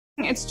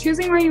It's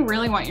choosing where you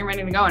really want your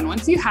money to go. And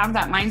once you have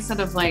that mindset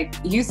of like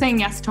you saying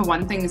yes to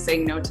one thing is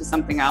saying no to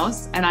something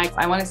else. And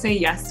I want to say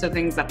yes to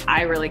things that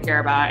I really care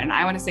about. And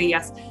I want to say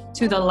yes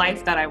to the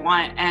life that I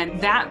want. And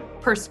that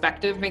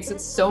perspective makes it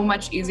so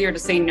much easier to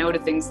say no to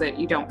things that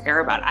you don't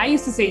care about. I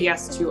used to say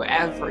yes to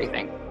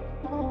everything.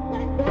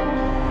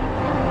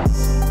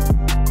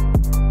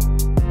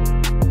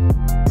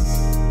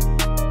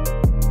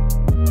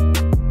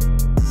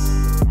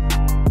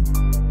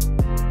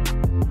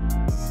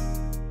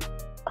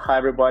 Hi,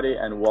 everybody,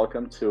 and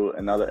welcome to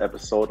another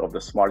episode of the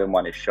Smarter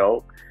Money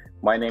Show.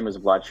 My name is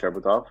Vlad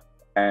Sherbutov,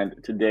 and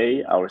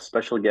today our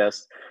special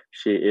guest,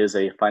 she is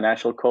a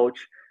financial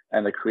coach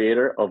and the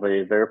creator of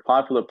a very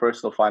popular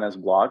personal finance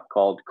blog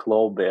called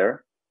Chloé.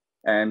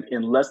 And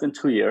in less than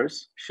 2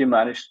 years, she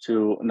managed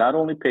to not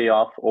only pay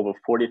off over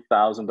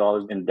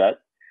 $40,000 in debt,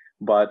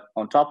 but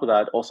on top of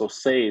that, also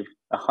save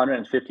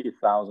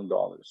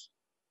 $150,000.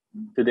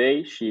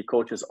 Today, she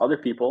coaches other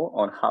people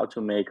on how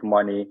to make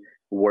money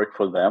work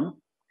for them.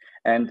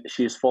 And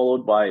she's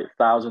followed by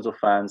thousands of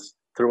fans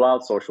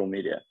throughout social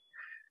media.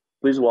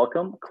 Please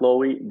welcome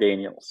Chloé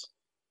Daniels.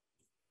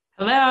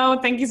 Hello,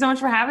 thank you so much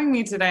for having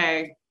me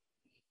today.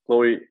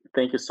 Chloé,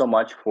 thank you so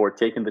much for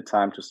taking the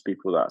time to speak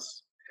with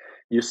us.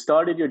 You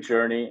started your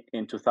journey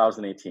in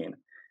 2018.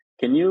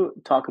 Can you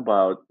talk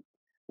about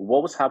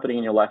what was happening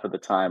in your life at the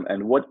time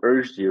and what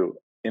urged you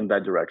in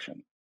that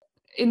direction?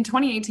 In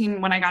 2018,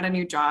 when I got a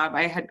new job,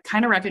 I had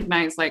kind of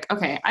recognized like,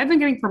 okay, I've been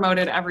getting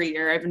promoted every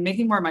year. I've been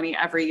making more money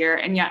every year.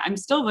 And yet I'm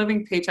still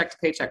living paycheck to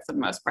paycheck for the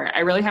most part. I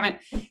really haven't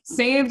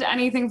saved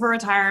anything for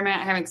retirement.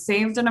 I haven't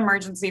saved an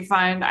emergency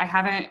fund. I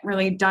haven't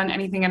really done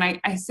anything. And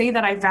I say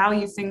that I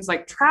value things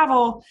like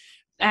travel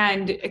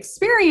and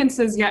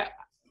experiences, yet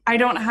I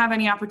don't have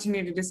any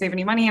opportunity to save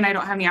any money and I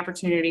don't have any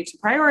opportunity to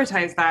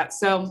prioritize that.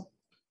 So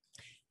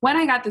when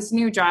I got this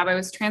new job, I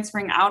was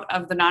transferring out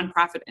of the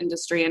nonprofit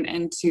industry and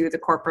into the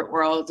corporate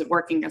world,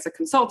 working as a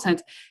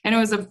consultant. And it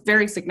was a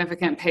very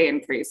significant pay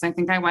increase. I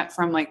think I went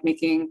from like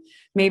making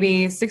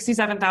maybe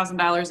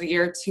 $67,000 a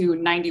year to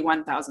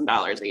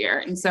 $91,000 a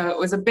year. And so it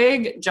was a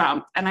big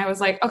jump. And I was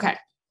like, okay,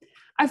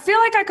 I feel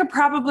like I could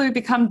probably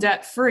become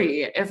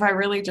debt-free if I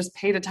really just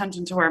paid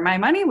attention to where my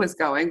money was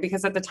going.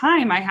 Because at the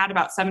time I had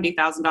about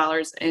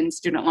 $70,000 in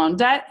student loan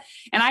debt.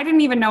 And I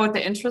didn't even know what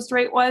the interest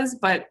rate was,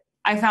 but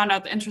I found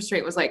out the interest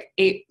rate was like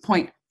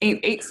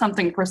 8.88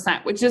 something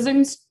percent, which is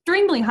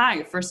extremely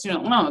high for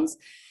student loans.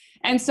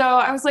 And so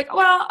I was like,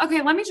 well,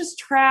 okay, let me just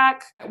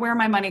track where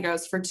my money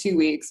goes for 2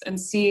 weeks and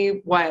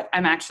see what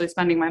I'm actually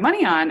spending my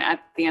money on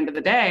at the end of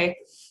the day.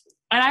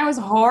 And I was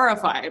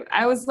horrified.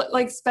 I was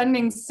like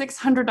spending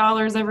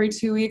 $600 every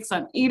 2 weeks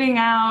on eating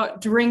out,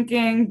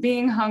 drinking,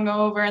 being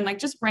hungover, and like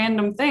just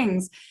random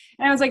things.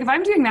 And I was like, if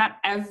I'm doing that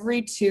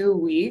every 2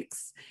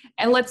 weeks,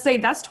 and let's say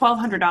that's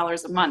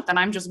 $1,200 a month, and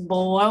I'm just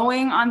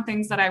blowing on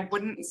things that I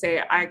wouldn't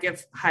say I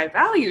give high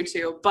value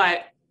to,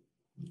 but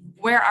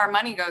where our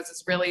money goes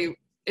is really,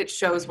 it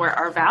shows where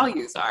our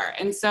values are.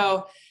 And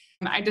so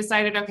I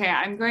decided, okay,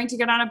 I'm going to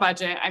get on a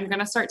budget. I'm going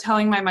to start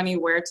telling my money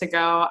where to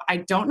go. I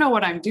don't know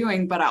what I'm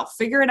doing, but I'll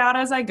figure it out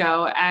as I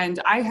go.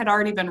 And I had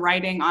already been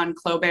writing on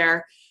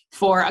Chloé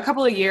for a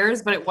couple of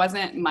years, but it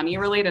wasn't money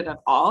related at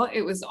all.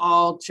 It was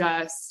all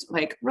just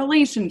like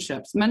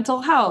relationships, mental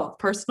health,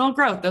 personal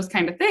growth, those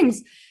kind of things.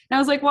 And I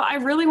was like, well, I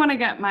really want to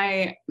get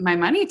my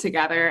money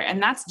together.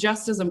 And that's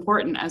just as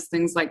important as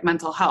things like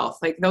mental health.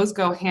 Like those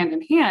go hand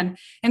in hand.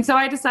 And so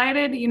I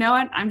decided, you know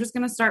what, I'm just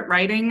going to start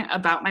writing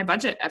about my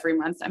budget every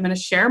month. I'm going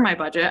to share my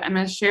budget. I'm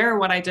going to share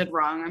what I did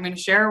wrong. I'm going to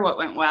share what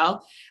went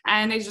well.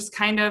 And it just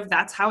kind of,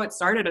 that's how it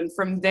started. And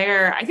from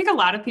there, I think a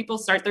lot of people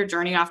start their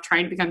journey off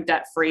trying to become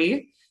debt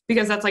free,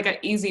 because that's like an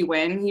easy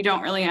win. You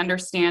don't really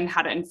understand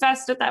how to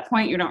invest at that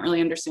point. You don't really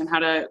understand how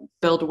to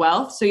build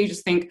wealth. So you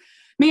just think,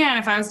 man,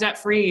 if I was debt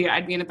free,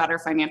 I'd be in a better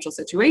financial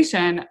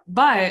situation.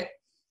 But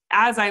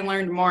as I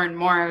learned more and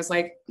more, I was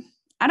like,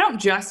 I don't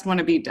just want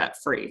to be debt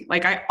free.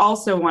 Like I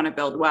also want to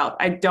build wealth.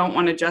 I don't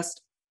want to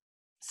just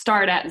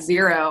start at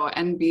zero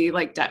and be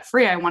like debt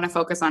free. I want to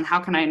focus on how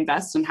can I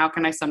invest and how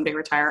can I someday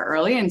retire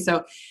early. And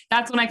so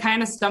that's when I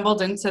kind of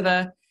stumbled into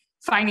the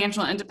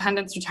financial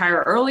independence,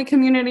 retire early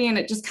community. And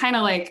it just kind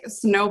of like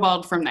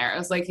snowballed from there. It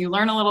was like, you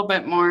learn a little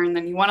bit more and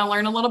then you want to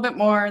learn a little bit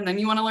more and then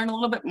you want to learn a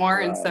little bit more.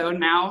 Wow. And so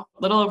now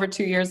a little over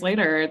 2 years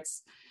later,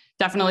 it's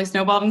definitely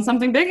snowballed into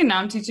something big. And now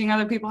I'm teaching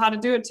other people how to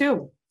do it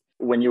too.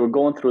 When you were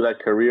going through that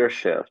career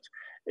shift,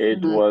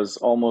 it was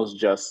almost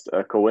just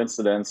a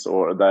coincidence,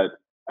 or that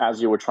as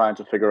you were trying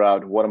to figure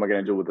out what am I going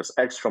to do with this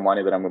extra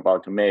money that I'm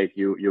about to make,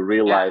 you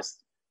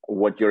realized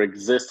what your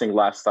existing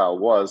lifestyle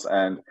was.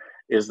 And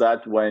is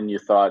that when you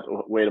thought,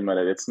 oh, wait a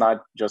minute, it's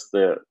not just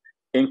the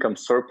income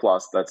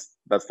surplus that's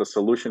the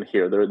solution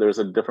here. There's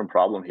a different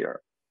problem here.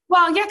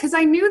 Well, yeah, because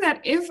I knew that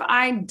if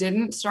I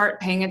didn't start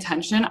paying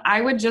attention,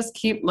 I would just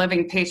keep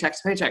living paycheck to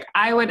paycheck.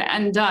 I would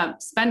end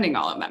up spending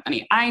all of that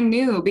money. I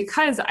knew,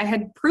 because I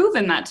had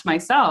proven that to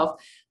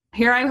myself.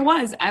 Here I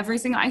was,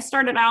 I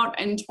started out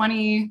in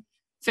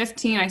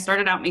 15, I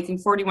started out making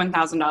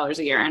 $41,000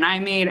 a year, and I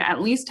made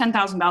at least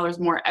 $10,000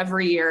 more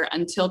every year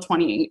until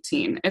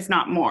 2018, if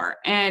not more.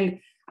 And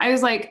I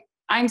was like,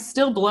 I'm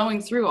still blowing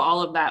through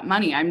all of that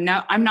money. I'm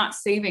not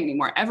saving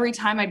anymore. Every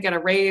time I'd get a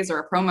raise or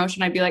a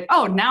promotion, I'd be like,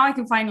 oh, now I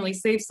can finally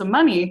save some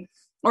money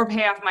or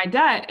pay off my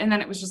debt. And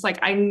then it was just like,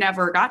 I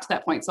never got to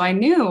that point. So I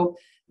knew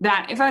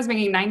that if I was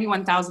making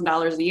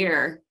 $91,000 a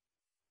year,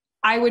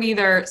 I would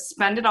either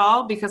spend it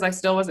all because I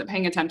still wasn't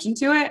paying attention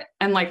to it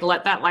and like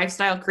let that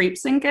lifestyle creep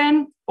sink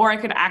in, or I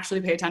could actually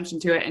pay attention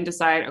to it and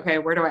decide, okay,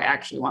 where do I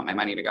actually want my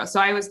money to go?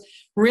 So I was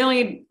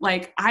really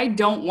like, I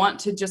don't want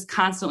to just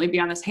constantly be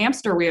on this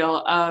hamster wheel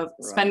of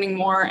spending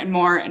more and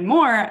more and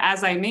more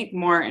as I make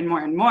more and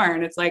more and more.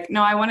 And it's like,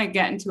 no, I want to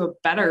get into a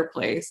better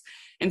place.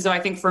 And so I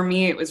think for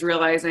me, it was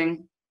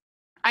realizing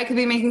I could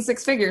be making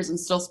six figures and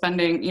still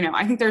spending,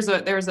 I think there's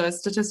a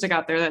statistic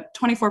out there that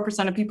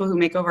 24% of people who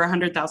make over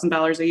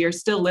 $100,000 a year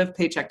still live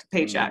paycheck to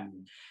paycheck.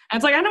 And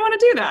it's like, I don't want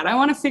to do that. I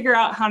want to figure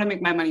out how to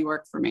make my money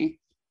work for me.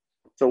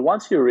 So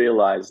once you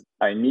realize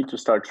I need to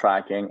start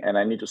tracking and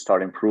I need to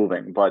start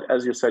improving, but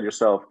as you said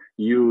yourself,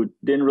 you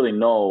didn't really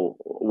know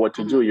what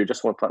to do. You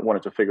just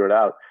wanted to figure it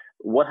out.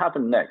 What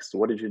happened next?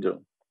 What did you do?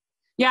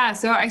 Yeah,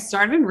 so I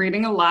started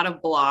reading a lot of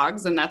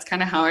blogs, and that's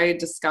kind of how I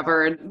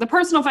discovered the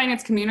personal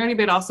finance community,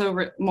 but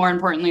also more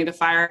importantly, the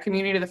FIRE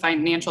community, the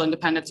Financial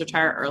Independence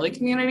Retire Early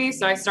community.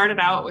 So I started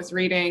out with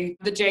reading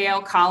the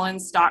J.L.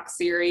 Collins stock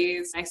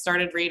series. I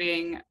started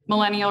reading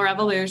Millennial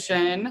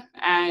Revolution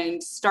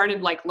and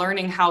started like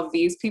learning how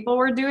these people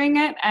were doing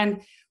it.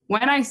 And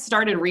when I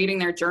started reading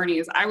their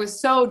journeys, I was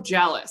so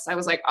jealous. I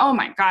was like, oh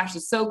my gosh,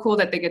 it's so cool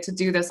that they get to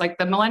do this. Like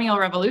the Millennial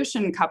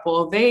Revolution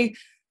couple, they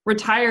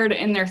retired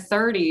in their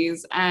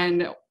 30s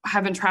and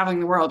have been traveling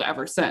the world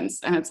ever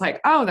since. And it's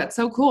like, oh, that's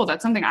so cool.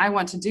 That's something I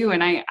want to do.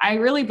 And I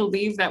really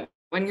believe that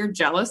when you're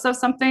jealous of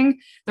something,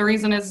 the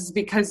reason is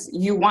because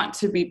you want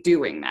to be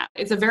doing that.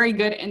 It's a very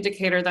good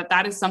indicator that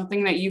that is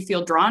something that you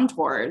feel drawn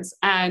towards.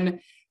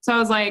 And so I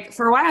was like,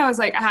 for a while, I was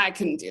like, I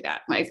couldn't do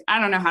that. Like, I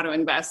don't know how to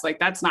invest. Like,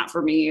 that's not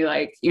for me.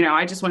 Like,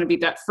 I just want to be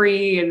debt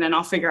free and then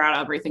I'll figure out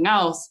everything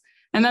else.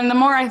 And then the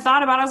more I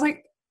thought about it, I was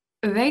like,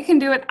 they can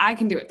do it. I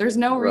can do it. There's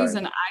no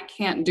reason I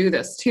can't do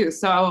this too.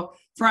 So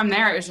from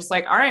there, it was just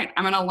like, all right,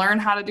 I'm going to learn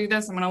how to do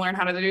this. I'm going to learn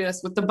how to do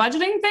this. With the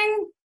budgeting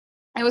thing,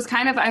 I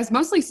was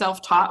mostly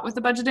self-taught with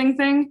the budgeting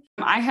thing.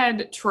 I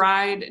had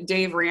tried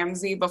Dave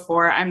Ramsey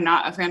before. I'm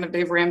not a fan of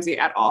Dave Ramsey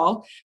at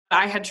all.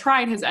 I had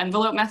tried his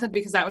envelope method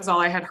because that was all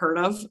I had heard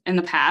of in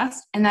the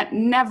past. And that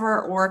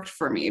never worked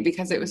for me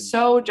because it was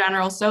so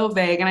general, so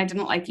vague, and I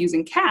didn't like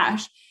using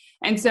cash.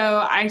 And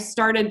so I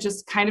started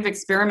just kind of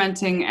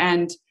experimenting,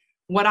 and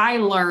what I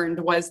learned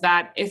was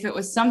that if it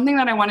was something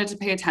that I wanted to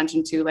pay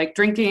attention to, like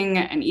drinking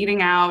and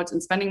eating out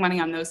and spending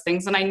money on those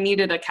things, then I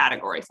needed a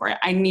category for it.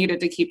 I needed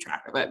to keep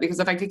track of it, because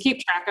if I could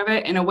keep track of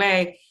it in a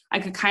way, I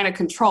could kind of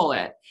control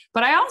it.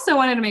 But I also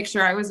wanted to make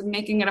sure I was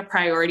making it a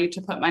priority to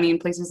put money in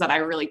places that I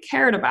really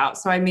cared about.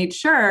 So I made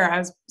sure I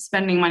was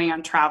spending money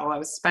on travel. I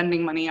was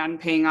spending money on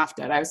paying off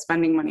debt. I was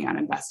spending money on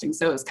investing.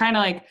 So it was kind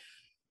of like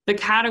the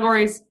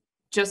categories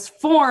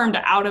just formed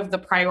out of the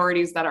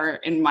priorities that are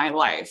in my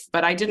life.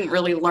 But I didn't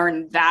really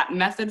learn that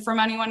method from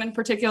anyone in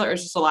particular. It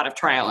was just a lot of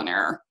trial and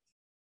error.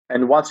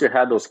 And once you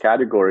had those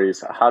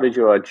categories, how did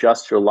you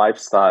adjust your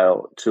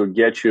lifestyle to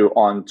get you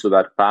onto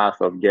that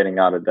path of getting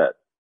out of debt?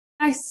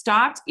 I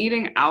stopped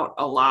eating out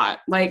a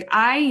lot. Like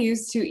I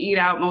used to eat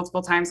out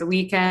multiple times a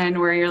weekend,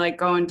 where you're like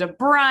going to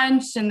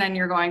brunch and then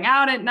you're going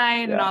out at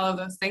night and all of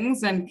those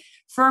things. And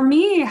for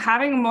me,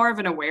 having more of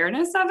an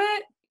awareness of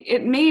it,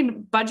 it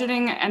made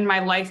budgeting and my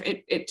life,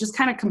 it just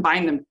kind of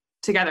combined them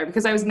together,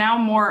 because I was now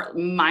more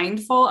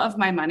mindful of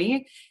my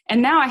money.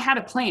 And now I had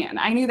a plan.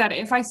 I knew that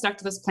if I stuck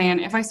to this plan,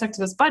 if I stuck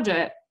to this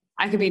budget,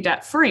 I could be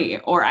debt free,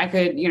 or I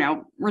could,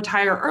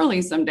 retire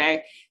early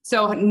someday.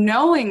 So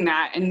knowing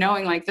that, and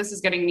knowing like this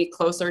is getting me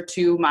closer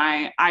to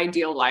my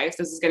ideal life,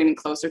 this is getting me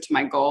closer to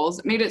my goals,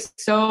 it made it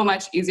so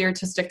much easier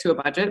to stick to a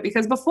budget.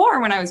 Because before,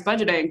 when I was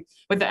budgeting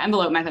with the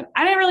envelope method,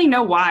 I didn't really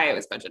know why I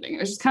was budgeting. It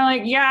was just kind of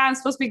like, yeah, I'm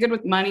supposed to be good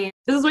with money.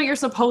 This is what you're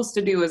supposed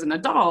to do as an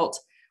adult.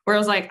 Where I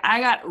was like,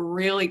 I got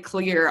really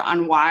clear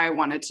on why I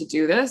wanted to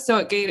do this.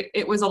 So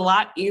it was a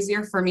lot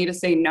easier for me to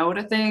say no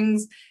to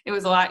things. It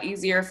was a lot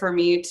easier for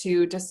me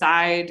to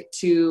decide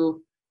to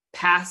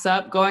pass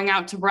up going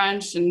out to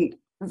brunch and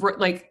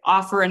like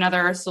offer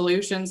another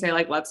solution, say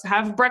like, let's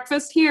have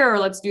breakfast here, or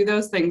let's do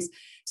those things.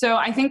 So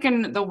I think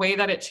in the way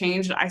that it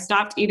changed, I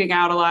stopped eating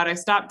out a lot. I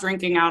stopped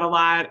drinking out a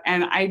lot.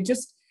 And I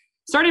just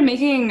started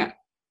making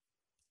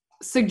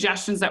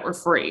suggestions that were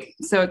free.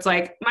 So it's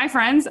like my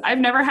friends, I've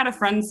never had a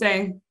friend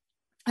say,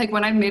 like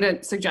when I've made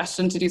a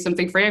suggestion to do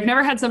something free, I've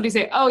never had somebody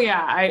say, oh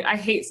yeah, I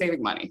hate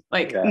saving money.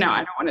 Like, no, I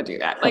don't want to do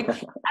that. Like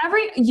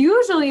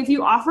usually if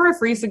you offer a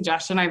free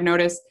suggestion, I've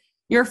noticed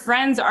your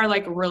friends are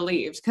like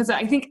relieved, because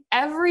I think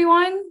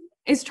everyone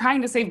is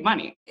trying to save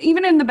money,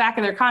 even in the back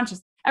of their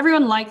conscience.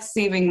 Everyone likes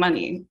saving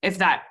money if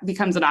that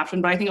becomes an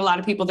option. But I think a lot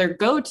of people, their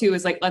go-to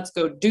is like, let's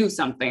go do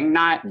something,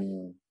 not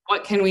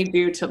what can we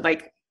do to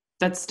like,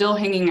 that's still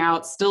hanging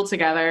out, still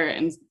together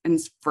and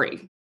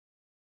free.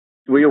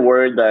 were you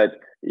worried that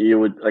you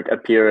would like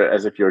appear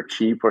as if you're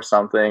cheap or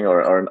something,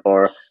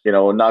 or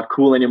not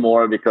cool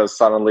anymore because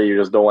suddenly you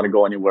just don't want to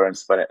go anywhere and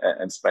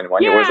spend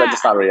money, or is that Yeah.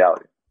 just not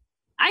reality?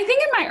 I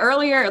think in my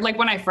earlier, like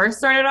when I first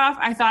started off,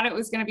 I thought it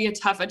was going to be a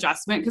tough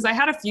adjustment because I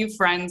had a few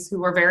friends who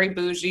were very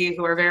bougie,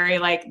 who were very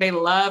like, they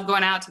love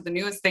going out to the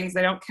newest things.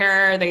 They don't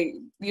care. They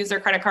use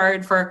their credit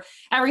card for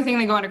everything.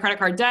 They go into credit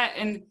card debt.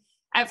 And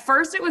at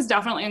first it was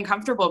definitely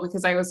uncomfortable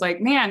because I was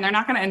like, man, they're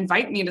not going to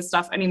invite me to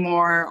stuff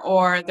anymore,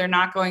 or they're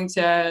not going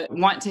to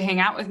want to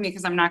hang out with me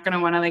because I'm not going to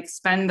want to like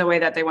spend the way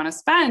that they want to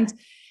spend.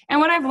 And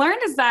what I've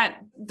learned is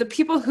that the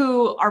people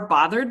who are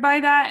bothered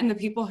by that and the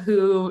people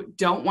who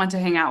don't want to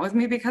hang out with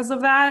me because of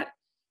that,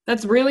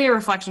 that's really a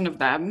reflection of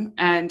them.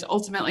 And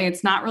ultimately,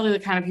 it's not really the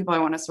kind of people I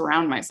want to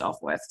surround myself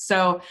with.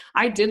 So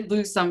I did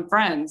lose some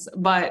friends,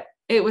 but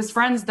it was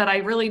friends that I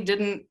really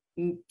didn't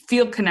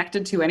feel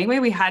connected to anyway.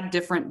 We had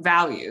different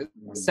values.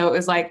 So it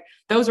was like,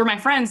 those were my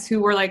friends who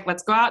were like,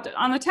 let's go out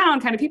on the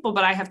town kind of people.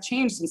 But I have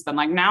changed since then.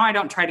 Like now I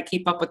don't try to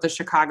keep up with the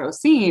Chicago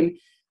scene.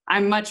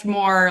 I'm much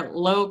more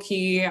low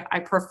key. I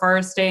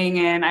prefer staying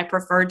in. I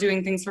prefer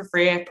doing things for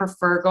free. I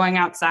prefer going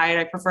outside.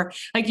 I prefer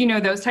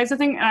those types of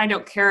things. And I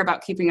don't care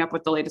about keeping up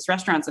with the latest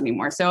restaurants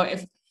anymore. So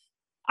if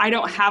I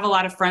don't have a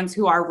lot of friends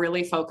who are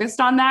really focused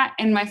on that,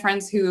 and my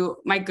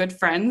good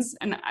friends,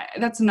 and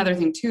that's another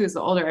thing too, is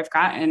the older I've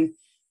gotten,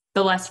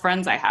 the less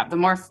friends I have, the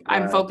more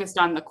I'm focused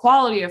on the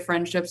quality of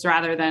friendships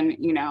rather than,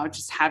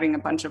 just having a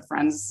bunch of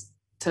friends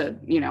to,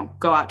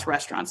 go out to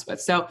restaurants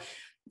with. So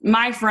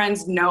my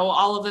friends know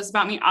all of this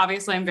about me.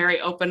 Obviously, I'm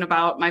very open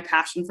about my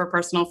passion for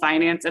personal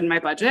finance and my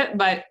budget,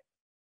 but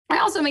I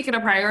also make it a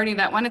priority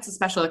that when it's a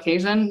special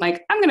occasion,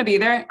 like I'm going to be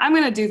there, I'm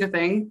going to do the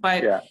thing,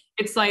 but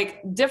it's like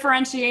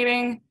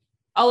differentiating,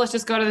 oh, let's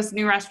just go to this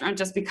new restaurant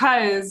just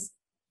because,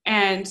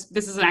 and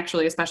this isn't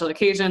actually a special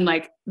occasion.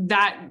 Like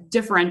that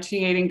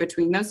differentiating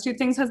between those two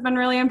things has been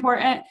really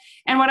important.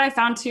 And what I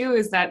found too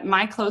is that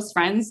my close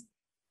friends,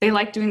 they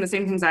like doing the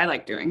same things I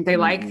like doing. They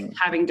like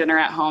having dinner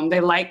at home. They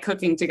like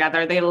cooking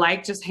together. They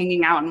like just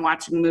hanging out and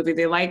watching a movie.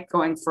 They like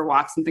going for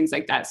walks and things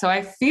like that. So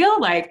I feel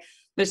like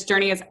this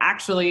journey has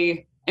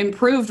actually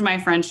improved my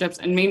friendships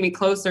and made me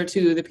closer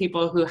to the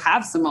people who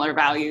have similar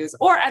values,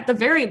 or at the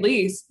very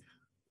least,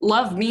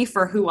 love me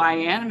for who I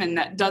am. And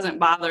that doesn't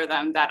bother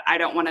them that I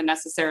don't want to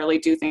necessarily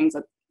do things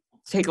that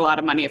take a lot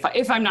of money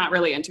if I'm not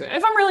really into it.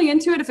 If I'm really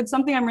into it, if it's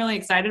something I'm really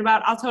excited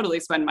about, I'll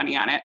totally spend money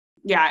on it.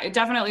 Yeah, it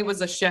definitely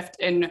was a shift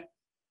in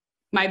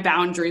my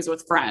boundaries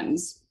with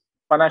friends.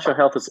 Financial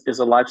health is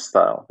a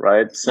lifestyle,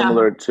 right?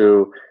 Similar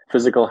to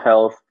physical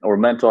health or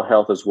mental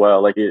health as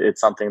well. Like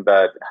it's something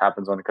that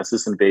happens on a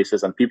consistent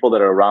basis, and people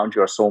that are around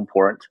you are so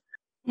important,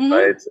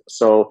 right?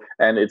 So,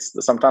 and it's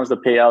sometimes the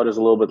payout is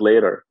a little bit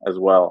later as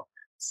well.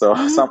 So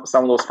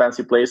some of those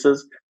fancy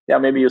places,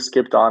 maybe you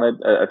skipped on it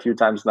a few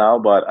times now,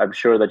 but I'm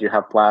sure that you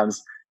have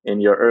plans in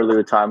your early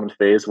retirement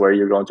phase where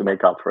you're going to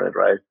make up for it,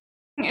 right?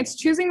 It's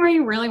choosing where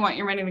you really want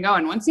your money to go.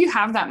 And once you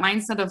have that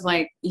mindset of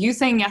like you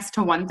saying yes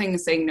to one thing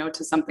is saying no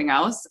to something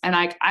else. And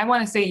I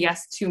want to say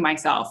yes to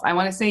myself. I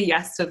want to say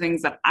yes to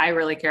things that I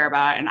really care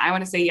about. And I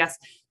want to say yes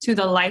to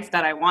the life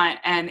that I want.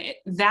 And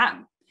that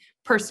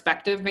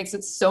perspective makes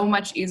it so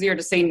much easier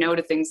to say no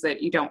to things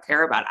that you don't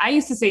care about. I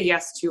used to say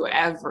yes to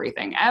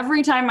everything.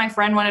 Every time my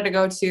friend wanted to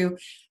go to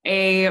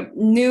a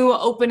new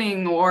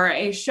opening or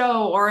a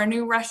show or a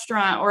new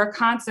restaurant or a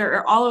concert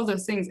or all of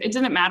those things, it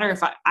didn't matter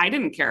if I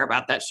didn't care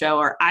about that show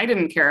or I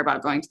didn't care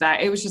about going to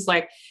that. It was just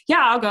like,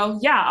 I'll go.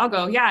 I'll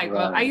go. I go.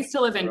 I used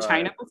to live in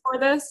China before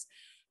this.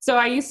 So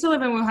I used to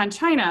live in Wuhan,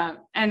 China,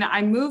 and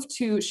I moved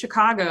to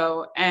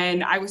Chicago,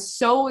 and I was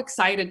so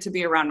excited to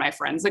be around my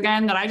friends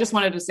again that I just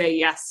wanted to say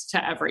yes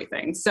to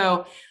everything.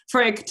 So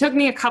it took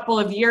me a couple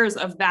of years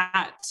of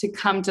that to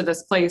come to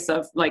this place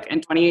of like in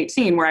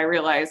 2018 where I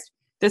realized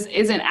this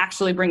isn't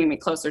actually bringing me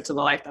closer to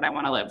the life that I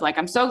want to live. Like,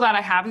 I'm so glad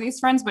I have these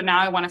friends, but now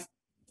I want to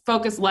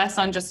focus less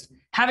on just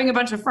having a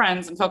bunch of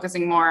friends and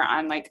focusing more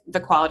on like the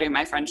quality of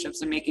my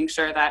friendships and making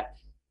sure that,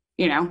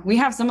 we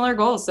have similar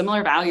goals,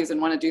 similar values,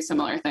 and want to do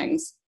similar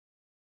things.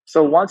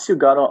 So once you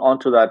got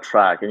onto that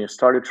track and you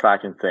started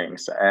tracking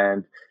things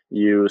and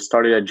you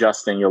started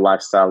adjusting your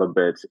lifestyle a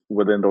bit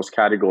within those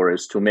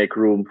categories to make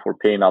room for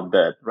paying off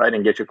debt, right,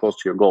 and get you close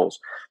to your goals.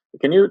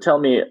 Can you tell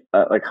me,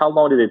 like, how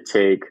long did it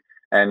take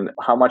and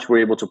how much were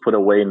you able to put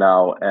away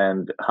now?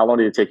 And how long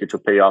did it take you to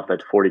pay off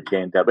that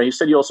 40K in debt? But you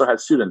said you also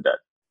had student debt.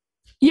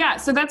 Yeah,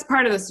 so that's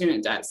part of the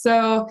student debt.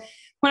 So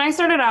when I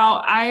started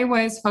out, I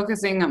was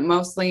focusing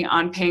mostly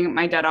on paying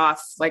my debt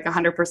off like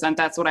 100%.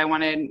 That's what I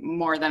wanted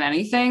more than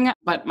anything.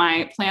 But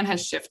my plan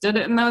has shifted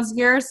in those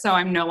years. So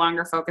I'm no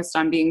longer focused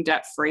on being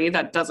debt free.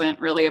 That doesn't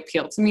really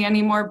appeal to me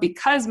anymore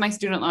because my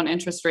student loan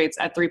interest rate's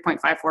at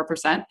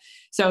 3.54%.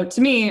 So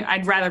to me,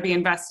 I'd rather be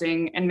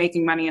investing and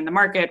making money in the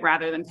market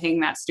rather than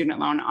paying that student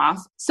loan off.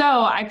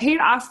 So I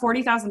paid off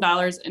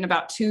 $40,000 in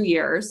about 2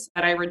 years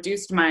that I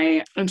reduced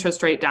my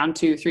interest rate down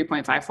to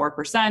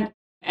 3.54%.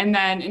 And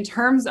then in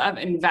terms of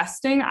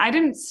investing, I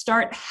didn't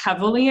start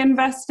heavily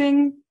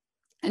investing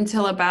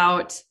until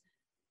about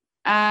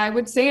I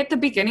would say at the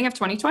beginning of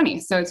 2020.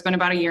 So it's been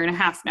about a year and a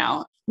half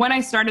now. When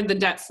I started the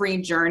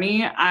debt-free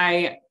journey,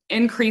 I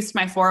increased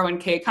my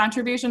 401k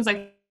contributions.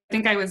 I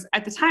think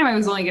at the time, I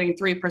was only getting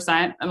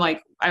 3%. And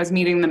like I was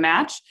meeting the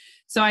match.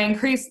 So I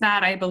increased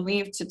that, I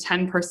believe, to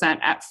 10%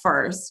 at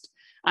first,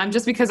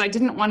 just because I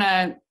didn't want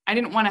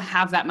to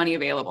have that money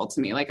available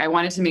to me. Like I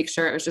wanted to make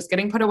sure it was just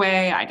getting put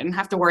away. I didn't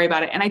have to worry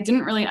about it. And I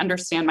didn't really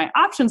understand my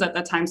options at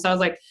that time. So I was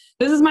like,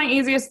 this is my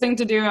easiest thing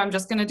to do. I'm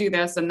just going to do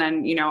this. And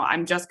then,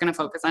 I'm just going to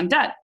focus on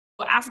debt.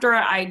 After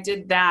I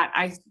did that,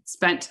 I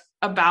spent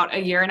about a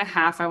year and a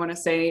half, I want to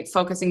say,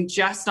 focusing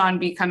just on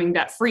becoming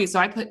debt free. So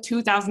I put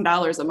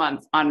 $2,000 a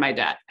month on my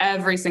debt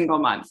every single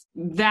month.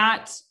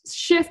 That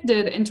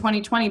shifted in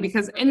 2020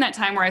 because in that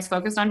time where I was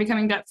focused on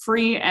becoming debt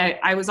free,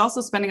 I was also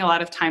spending a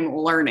lot of time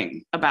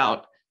learning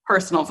about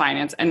personal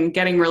finance and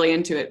getting really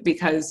into it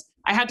because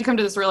I had to come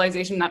to this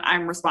realization that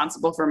I'm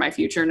responsible for my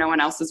future. No one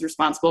else is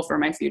responsible for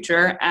my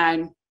future.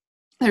 And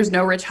there's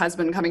no rich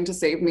husband coming to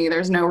save me.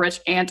 There's no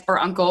rich aunt or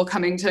uncle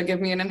coming to give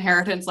me an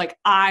inheritance. Like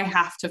I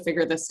have to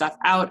figure this stuff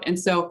out. And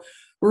so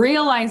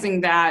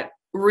realizing that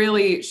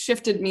really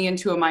shifted me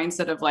into a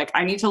mindset of like,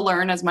 I need to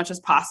learn as much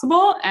as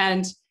possible.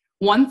 And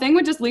one thing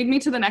would just lead me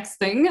to the next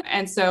thing.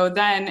 And so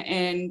then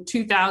in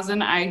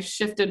 2000, I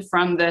shifted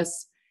from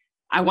this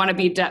I want to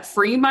be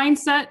debt-free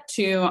mindset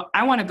to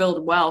I want to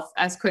build wealth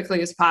as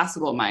quickly as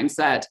possible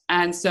mindset.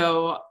 And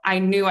so I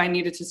knew I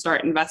needed to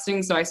start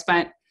investing. So I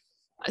spent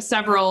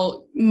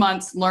several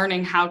months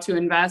learning how to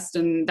invest.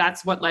 And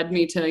that's what led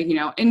me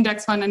to,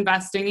 index fund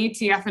investing,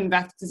 ETF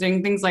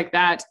investing, things like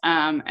that.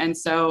 And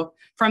so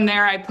from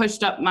there, I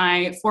pushed up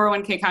my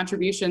 401k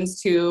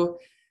contributions to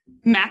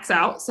max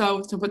out. So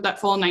to put that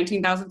full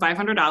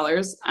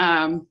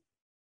 $19,500.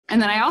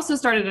 And then I also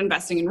started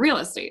investing in real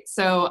estate.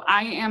 So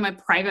I am a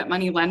private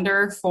money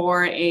lender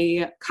for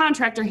a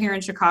contractor here in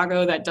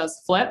Chicago that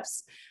does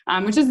flips,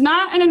 which is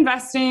not an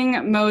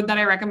investing mode that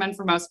I recommend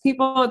for most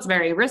people. It's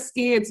very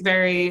risky. It's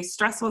very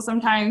stressful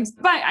sometimes.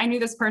 But I knew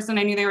this person.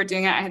 I knew they were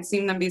doing it. I had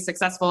seen them be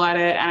successful at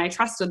it and I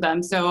trusted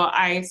them. So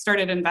I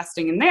started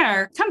investing in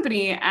their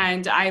company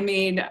and I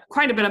made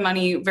quite a bit of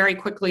money very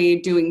quickly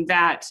doing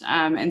that.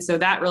 And so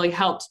that really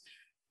helped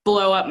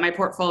blow up my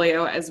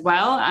portfolio as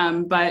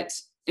well. But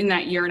in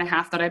that year and a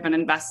half that I've been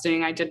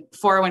investing, I did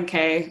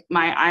 401k,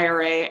 my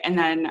IRA. And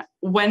then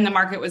when the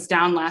market was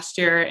down last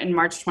year in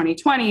March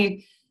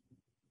 2020,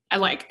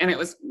 and it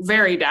was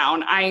very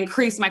down, I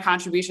increased my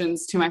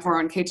contributions to my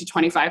 401k to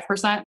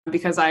 25%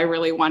 because I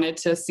really wanted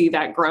to see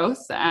that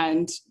growth.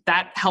 And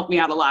that helped me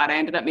out a lot. I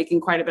ended up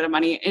making quite a bit of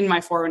money in my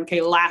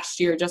 401k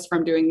last year just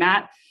from doing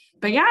that.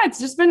 But yeah, it's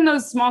just been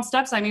those small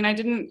steps. I mean, I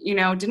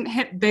didn't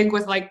hit big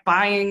with like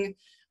buying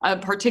a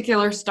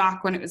particular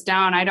stock when it was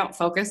down. I don't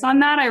focus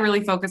on that. I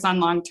really focus on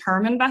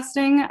long-term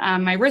investing.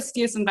 My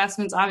riskiest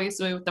investments,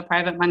 obviously, with the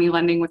private money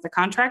lending with the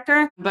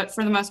contractor. But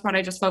for the most part,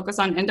 I just focus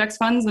on index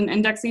funds and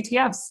index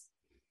ETFs.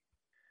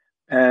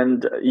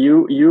 And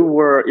you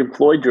were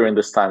employed during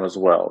this time as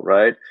well,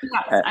 right?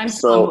 Yes, I'm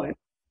still employed.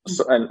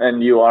 So,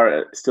 and you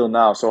are still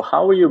now. So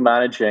how are you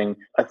managing?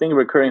 I think a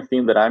recurring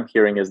theme that I'm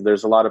hearing is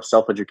there's a lot of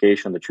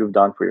self-education that you've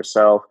done for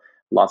yourself,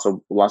 lots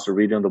of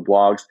reading the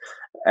blogs.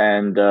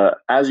 And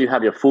as you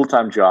have your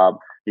full-time job,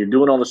 you're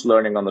doing all this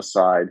learning on the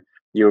side,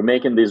 you're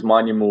making these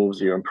money moves,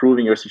 you're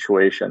improving your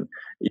situation,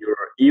 you're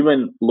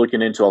even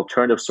looking into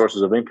alternative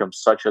sources of income,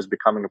 such as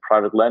becoming a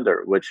private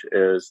lender, which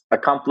is a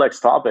complex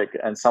topic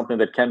and something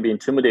that can be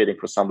intimidating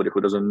for somebody who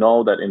doesn't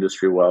know that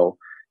industry well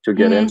to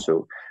get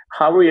into.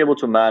 How were you able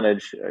to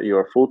manage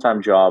your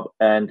full-time job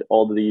and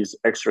all these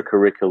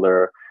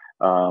extracurricular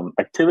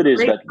activities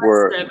that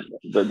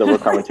were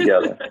coming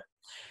together?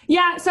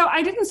 Yeah, so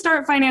I didn't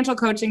start financial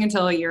coaching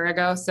until a year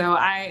ago. So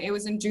it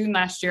was in June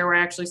last year where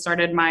I actually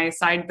started my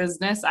side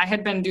business. I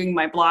had been doing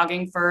my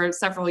blogging for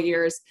several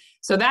years,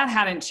 so that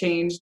hadn't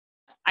changed.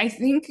 I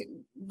think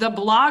the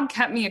blog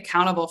kept me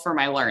accountable for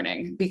my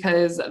learning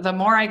because the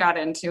more I got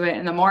into it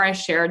and the more I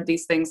shared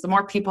these things, the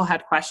more people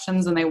had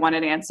questions and they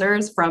wanted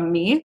answers from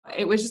me.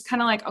 It was just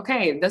kind of like,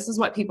 okay, this is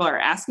what people are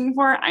asking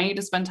for. I need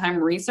to spend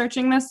time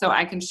researching this so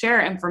I can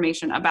share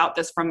information about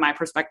this from my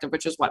perspective,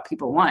 which is what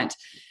people want.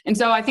 And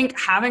so I think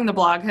having the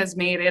blog has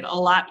made it a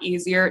lot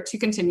easier to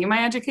continue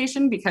my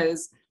education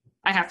because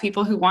I have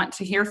people who want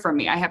to hear from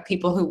me. I have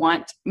people who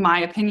want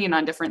my opinion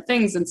on different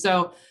things. And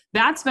so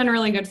that's been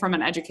really good from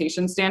an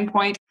education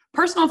standpoint.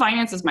 Personal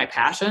finance is my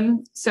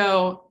passion.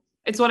 So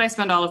it's what I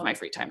spend all of my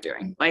free time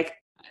doing. Like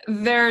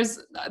there's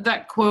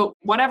that quote,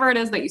 whatever it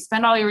is that you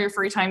spend all your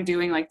free time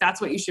doing, like that's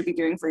what you should be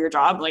doing for your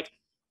job. Like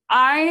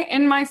I,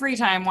 in my free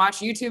time, watch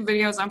YouTube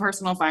videos on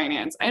personal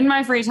finance. In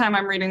my free time,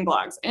 I'm reading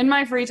blogs. In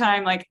my free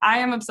time, like I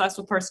am obsessed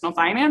with personal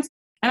finance.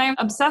 And I'm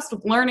obsessed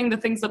with learning the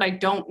things that I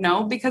don't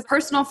know because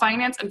personal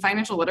finance and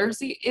financial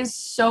literacy is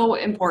so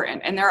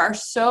important. And there are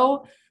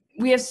so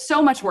we have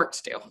so much work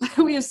to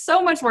do. We have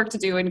so much work to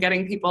do in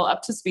getting people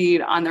up to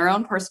speed on their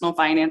own personal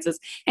finances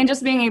and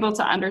just being able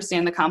to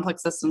understand the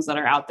complex systems that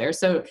are out there.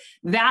 So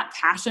that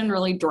passion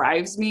really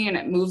drives me and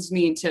it moves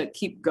me to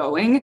keep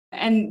going.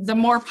 And the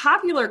more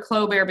popular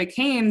Chloé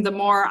became, the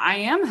more I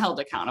am held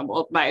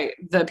accountable by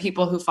the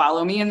people who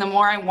follow me and the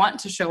more I want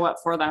to show up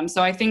for them.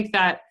 So I think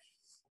that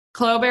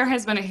Chloé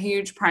has been a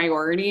huge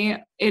priority.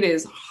 It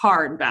is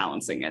hard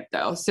balancing it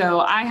though. So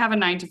I have a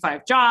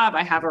 9-to-5 job.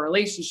 I have a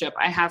relationship.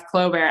 I have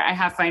Chloé. I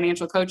have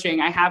financial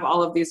coaching. I have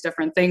all of these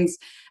different things.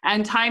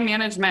 And time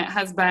management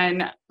has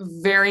been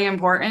very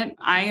important.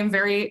 I am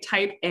very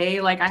type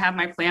A. Like I have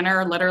my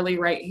planner literally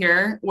right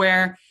here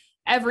where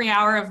every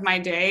hour of my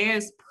day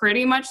is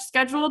pretty much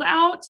scheduled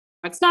out.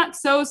 It's not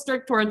so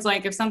strict towards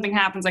like, if something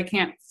happens, I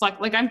can't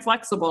like I'm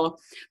flexible,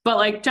 but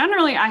like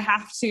generally I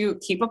have to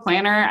keep a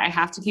planner. I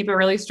have to keep a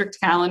really strict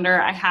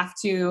calendar. I have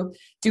to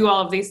do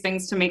all of these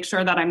things to make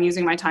sure that I'm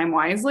using my time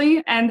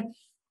wisely. And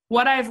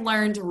what I've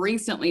learned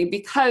recently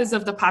because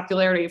of the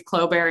popularity of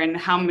Chloé and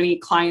how many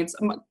clients,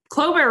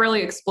 Chloé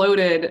really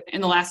exploded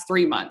in the last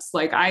 3 months.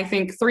 Like I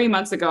think 3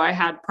 months ago, I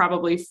had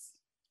probably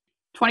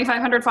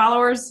 2,500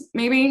 followers,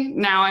 maybe.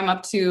 Now I'm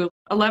up to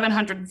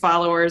 1,100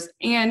 followers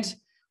and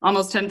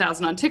almost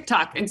 10,000 on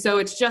TikTok. And so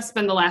it's just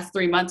been the last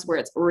 3 months where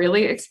it's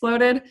really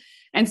exploded.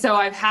 And so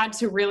I've had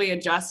to really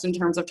adjust in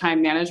terms of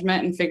time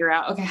management and figure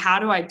out, okay, how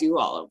do I do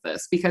all of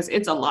this? Because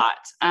it's a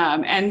lot.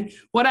 And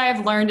what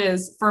I've learned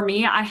is for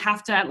me, I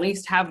have to at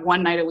least have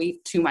one night a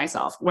week to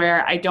myself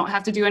where I don't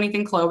have to do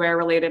anything Chloé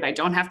related. I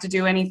don't have to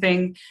do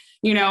anything,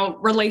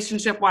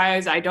 relationship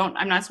wise.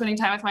 I'm not spending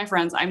time with my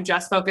friends. I'm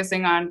just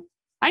focusing on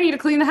I need to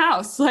clean the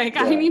house. Like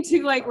I need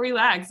to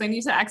relax. I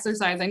need to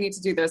exercise. I need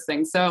to do those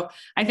things. So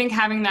I think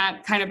having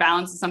that kind of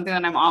balance is something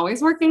that I'm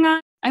always working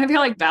on. And I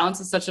feel like balance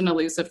is such an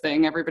elusive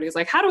thing. Everybody's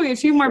like, how do we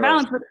achieve more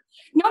balance? But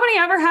nobody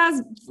ever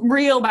has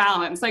real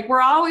balance. Like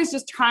we're always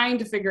just trying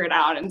to figure it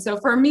out. And so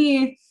for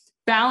me,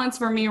 balance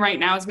for me right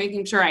now is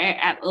making sure I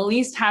at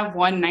least have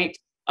one night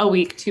a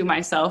week to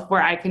myself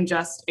where I can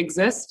just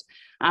exist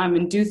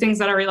and do things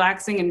that are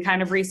relaxing and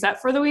kind of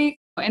reset for the week.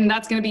 And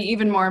that's going to be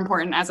even more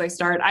important as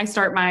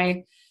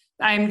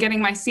I'm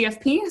getting my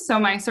CFP, so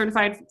my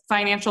Certified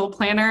Financial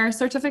Planner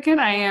certificate.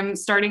 I am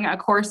starting a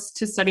course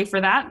to study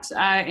for that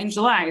in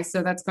July.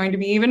 So that's going to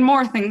be even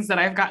more things that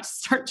I've got to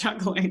start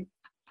juggling.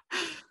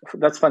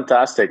 That's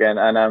fantastic. And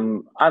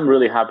I'm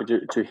really happy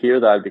to hear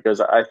that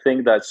because I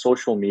think that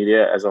social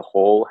media as a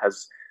whole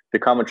has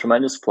become a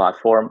tremendous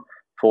platform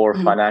for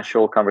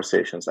financial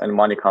conversations and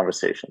money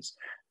conversations.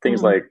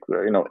 Things like,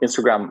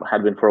 Instagram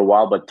had been for a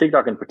while, but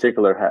TikTok in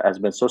particular has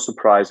been so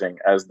surprising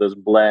as this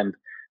blend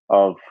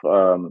of,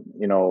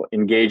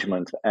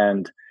 engagement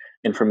and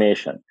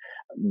information.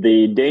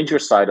 The danger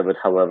side of it,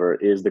 however,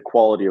 is the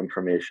quality of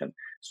information.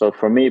 So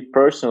for me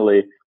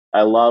personally,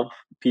 I love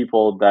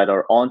people that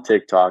are on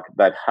TikTok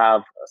that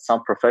have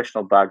some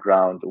professional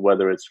background,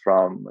 whether it's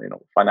from,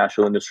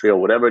 financial industry or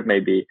whatever it may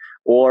be,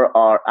 or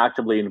are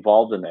actively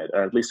involved in it,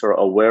 or at least are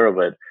aware of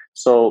it.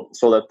 So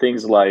that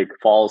things like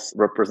false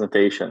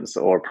representations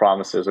or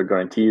promises or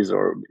guarantees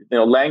or,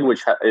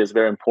 language is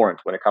very important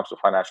when it comes to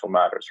financial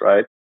matters,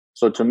 right?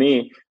 So to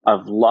me,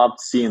 I've loved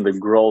seeing the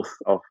growth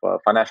of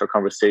financial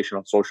conversation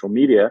on social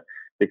media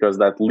because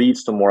that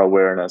leads to more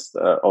awareness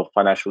of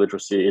financial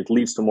literacy. It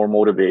leads to more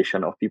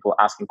motivation of people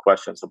asking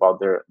questions about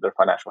their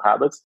financial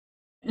habits.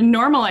 And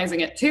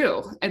normalizing it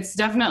too. It's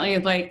definitely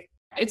like,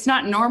 it's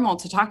not normal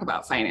to talk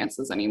about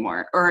finances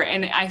anymore.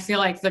 And I feel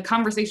like the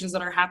conversations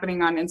that are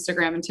happening on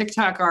Instagram and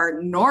TikTok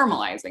are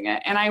normalizing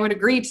it. And I would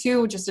agree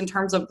too, just in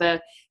terms of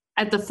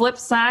at the flip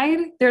side,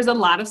 there's a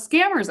lot of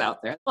scammers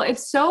out there.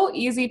 It's so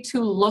easy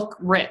to look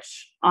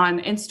rich on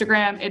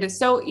Instagram. It is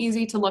so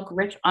easy to look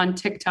rich on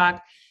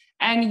TikTok.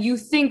 And you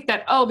think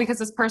that, because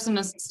this person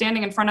is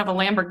standing in front of a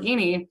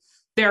Lamborghini,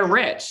 they're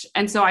rich.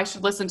 And so I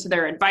should listen to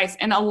their advice.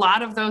 And a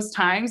lot of those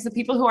times, the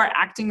people who are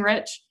acting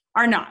rich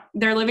are not.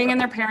 They're living in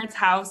their parents'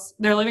 house.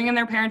 They're living in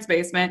their parents'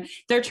 basement.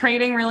 They're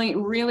trading really,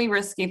 really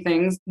risky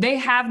things. They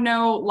have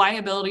no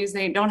liabilities.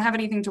 They don't have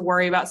anything to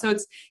worry about. So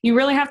you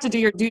really have to do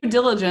your due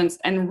diligence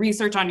and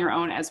research on your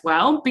own as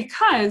well,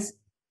 because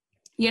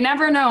you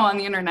never know on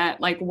the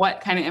internet, like what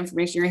kind of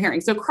information you're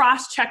hearing. So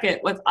cross-check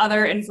it with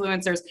other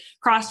influencers,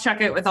 cross-check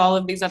it with all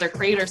of these other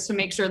creators to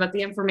make sure that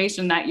the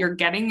information that you're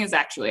getting is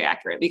actually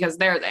accurate, because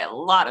there's a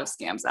lot of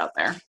scams out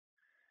there.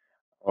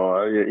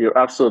 Oh, you're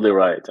absolutely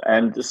right.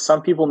 And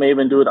some people may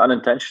even do it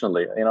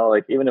unintentionally.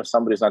 Like even if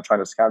somebody's not trying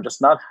to scam, just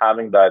not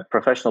having that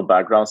professional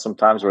background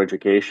sometimes or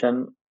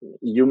education,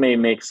 you may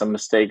make some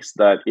mistakes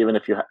that even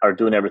if you are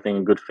doing everything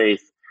in good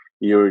faith,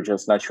 you're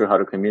just not sure how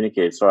to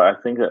communicate. So I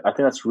think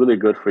that's really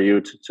good for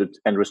you to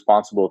and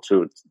responsible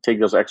to take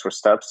those extra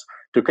steps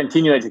to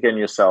continue educating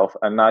yourself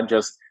and not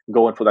just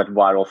going for that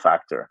viral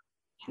factor.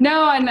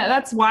 No, and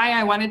that's why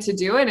I wanted to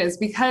do it, is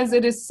because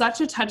it is such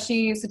a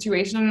touchy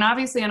situation. And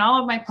obviously in all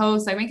of my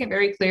posts, I make it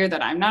very clear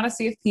that I'm not a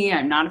CFP,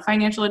 I'm not a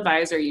financial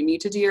advisor. You need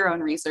to do your own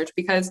research,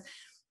 because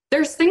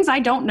there's things I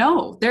don't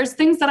know. There's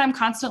things that I'm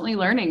constantly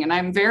learning, and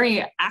I'm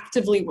very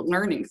actively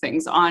learning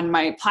things on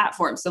my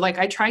platform. So like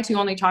I try to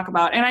only talk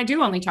about, and I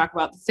do only talk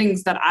about the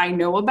things that I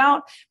know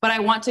about, but I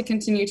want to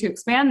continue to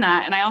expand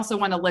that. And I also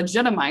want to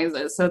legitimize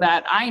it so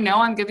that I know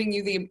I'm giving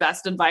you the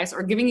best advice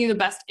or giving you the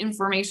best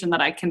information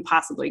that I can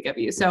possibly give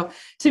you. So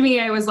to me,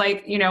 I was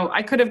like,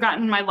 I could have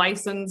gotten my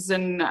license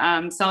in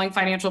selling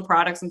financial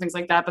products and things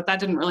like that, but that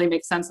didn't really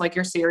make sense, like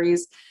your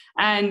series.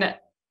 And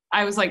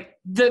I was like,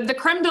 the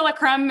creme de la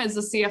creme is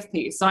the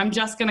CFP. So I'm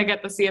just going to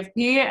get the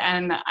CFP.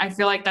 And I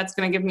feel like that's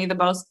going to give me the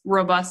most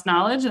robust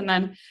knowledge. And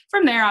then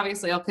from there,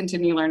 obviously, I'll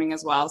continue learning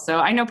as well. So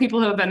I know people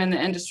who have been in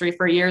the industry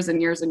for years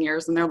and years and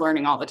years, and they're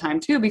learning all the time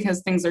too,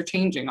 because things are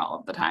changing all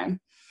of the time.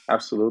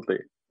 Absolutely.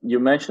 You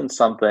mentioned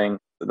something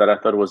that I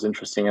thought was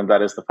interesting, and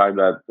that is the fact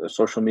that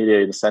social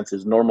media, in a sense,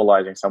 is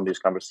normalizing some of these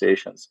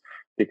conversations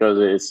because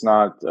it's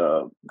not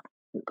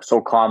so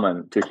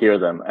common to hear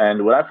them.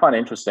 And what I find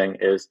interesting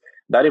is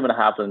that even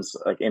happens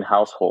like in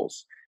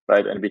households,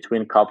 right? And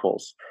between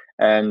couples.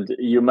 And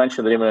you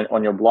mentioned that even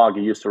on your blog,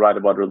 you used to write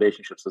about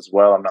relationships as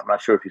well. I'm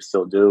not sure if you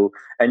still do.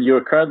 And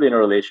you're currently in a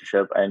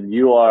relationship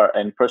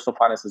and personal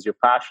finance is your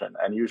passion.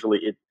 And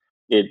usually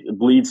it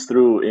bleeds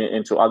through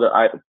into other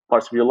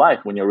parts of your life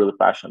when you're really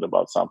passionate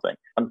about something.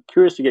 I'm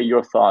curious to get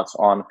your thoughts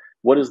on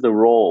what is the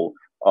role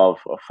of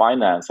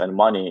finance and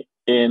money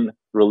in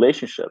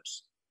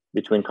relationships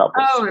between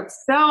couples. Oh,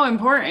 it's so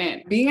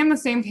important. Being on the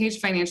same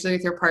page financially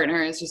with your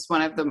partner is just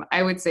one of the,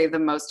 I would say, the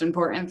most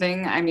important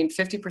thing. I mean,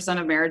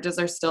 50% of marriages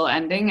are still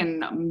ending,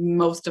 and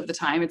most of the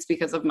time it's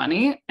because of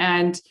money.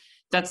 And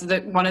that's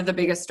one of the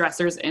biggest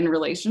stressors in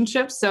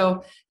relationships.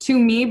 So to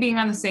me, being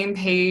on the same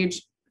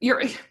page,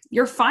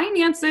 your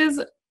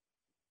finances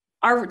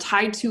are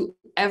tied to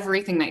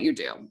everything that you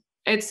do.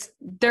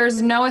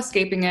 There's no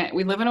escaping it.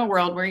 We live in a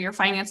world where your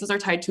finances are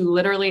tied to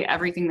literally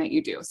everything that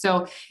you do.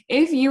 So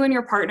if you and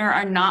your partner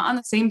are not on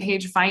the same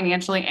page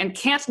financially and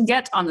can't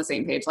get on the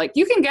same page, like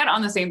you can get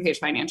on the same page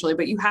financially,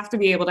 but you have to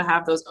be able to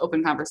have those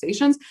open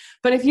conversations.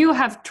 But if you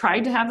have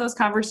tried to have those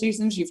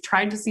conversations, you've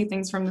tried to see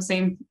things from the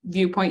same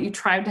viewpoint, you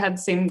tried to have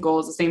the same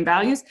goals, the same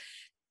values,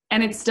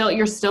 and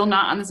you're still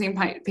not on the same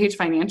page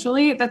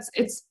financially,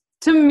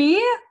 to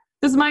me,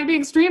 this might be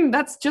extreme.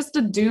 That's just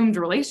a doomed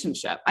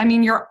relationship. I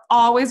mean, you're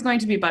always going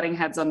to be butting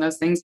heads on those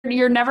things.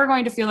 You're never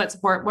going to feel that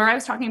support. Where I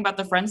was talking about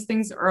the friends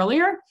things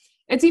earlier,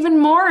 it's even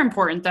more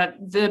important that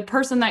the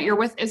person that you're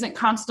with isn't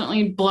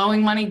constantly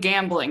blowing money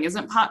gambling,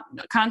 isn't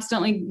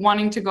constantly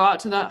wanting to go out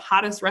to the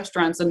hottest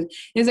restaurants, and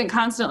isn't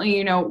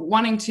constantly,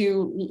 wanting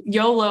to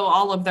YOLO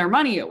all of their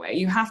money away.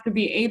 You have to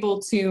be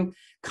able to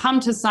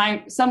come to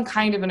some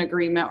kind of an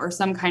agreement or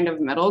some kind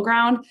of middle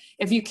ground.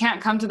 If you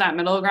can't come to that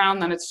middle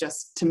ground, then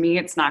to me,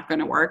 it's not going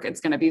to work. It's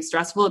going to be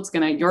stressful.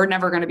 You're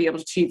never going to be able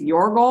to achieve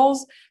your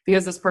goals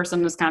because this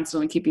person is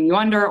constantly keeping you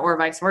under, or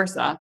vice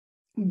versa.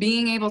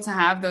 Being able to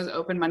have those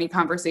open money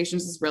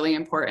conversations is really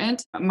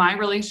important. My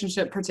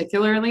relationship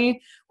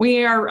particularly,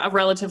 we are a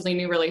relatively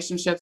new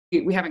relationship.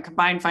 We haven't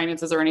combined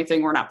finances or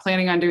anything. We're not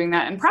planning on doing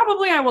that. And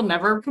probably I will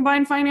never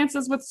combine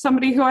finances with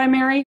somebody who I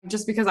marry,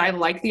 just because I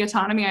like the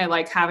autonomy. I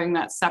like having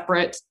that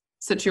separate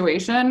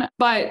situation.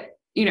 But,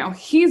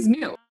 he's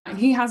new.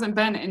 He hasn't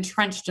been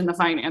entrenched in the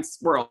finance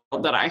world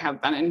that I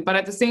have been in. But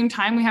at the same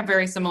time, we have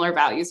very similar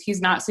values. He's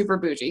not super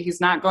bougie.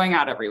 He's not going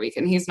out every week,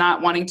 and he's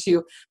not wanting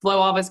to blow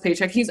all of his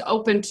paycheck. He's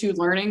open to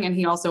learning, and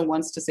he also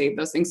wants to save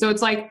those things. So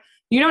it's like,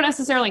 you don't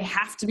necessarily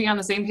have to be on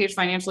the same page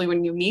financially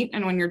when you meet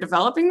and when you're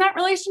developing that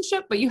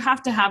relationship, but you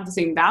have to have the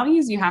same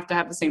values. You have to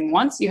have the same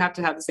wants. You have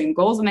to have the same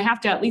goals, and they have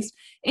to at least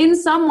in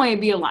some way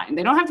be aligned.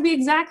 They don't have to be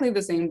exactly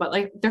the same, but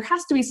like there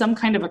has to be some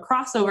kind of a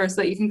crossover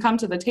so that you can come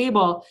to the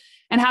table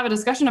and have a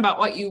discussion about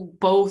what you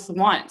both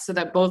want, so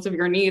that both of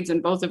your needs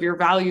and both of your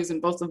values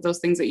and both of those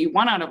things that you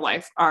want out of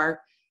life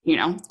are,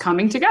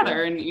 coming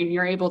together, and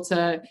you're able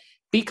to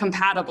be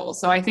compatible.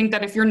 So I think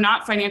that if you're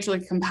not financially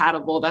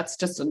compatible, that's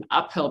just an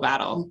uphill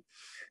battle.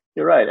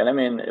 You're right. And I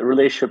mean,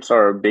 relationships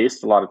are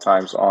based a lot of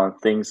times on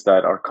things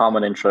that are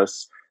common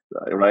interests,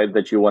 right?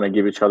 That you want to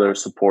give each other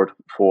support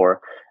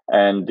for.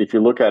 And if you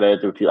look at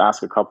it, if you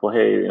ask a couple,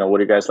 hey, what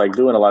do you guys like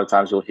doing? A lot of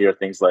times you'll hear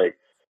things like,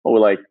 oh, we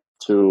like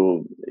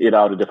to eat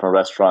out at different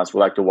restaurants. We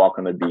like to walk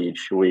on the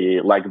beach.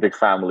 We like big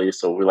families,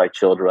 so we like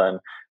children,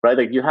 right?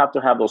 Like you have to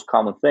have those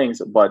common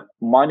things, but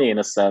money in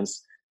a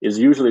sense is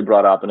usually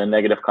brought up in a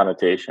negative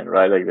connotation,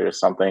 right? Like there's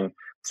something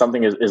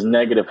is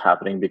negative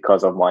happening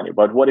because of money.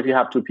 But what if you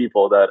have two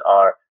people that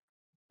are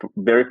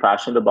very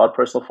passionate about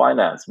personal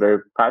finance, very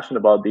passionate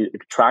about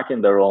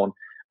tracking their own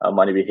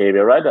money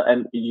behavior, right?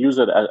 And use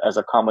it as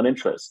a common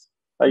interest.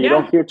 You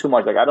don't hear too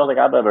much. Like, I don't think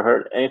I've ever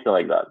heard anything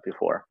like that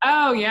before.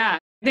 Oh, yeah.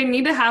 They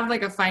need to have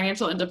like a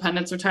financial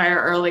independence, retire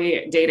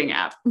early dating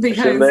app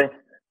because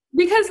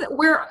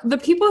the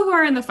people who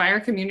are in the FIRE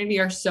community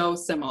are so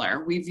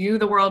similar. We view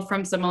the world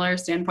from similar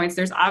standpoints.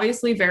 There's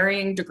obviously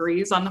varying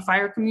degrees on the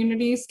FIRE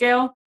community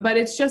scale, but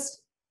it's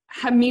just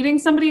meeting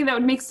somebody that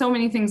would make so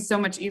many things so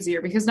much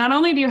easier, because not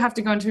only do you have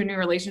to go into a new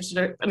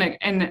relationship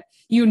and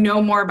you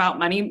know more about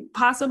money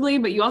possibly,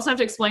 but you also have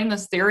to explain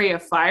this theory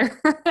of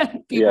fire.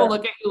 People Yeah.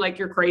 look at you like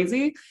you're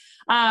crazy.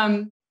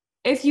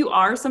 If you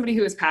are somebody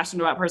who is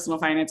passionate about personal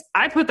finance,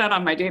 I put that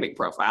on my dating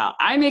profile.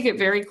 I make it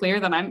very clear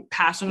that I'm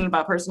passionate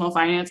about personal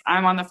finance.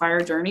 I'm on the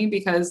fire journey,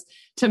 because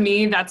to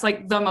me, that's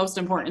like the most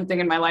important thing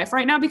in my life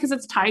right now, because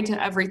it's tied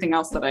to everything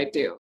else that I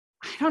do.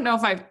 I don't know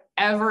if I've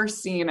ever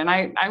seen, and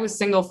I was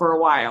single for a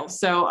while,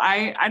 so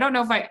I don't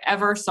know if I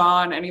ever saw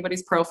on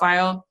anybody's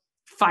profile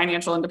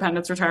financial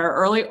independence, retire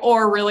early,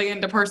 or really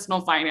into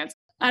personal finance.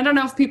 I don't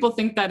know if people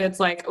think that it's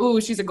like, oh,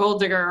 she's a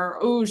gold digger, or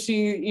oh,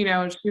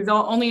 she's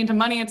only into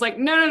money. It's like,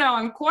 no,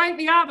 I'm quite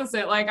the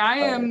opposite. Like, I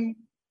am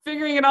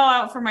figuring it all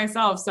out for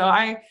myself. So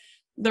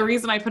the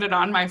reason I put it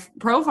on my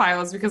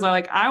profile is because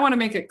I want to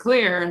make it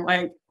clear,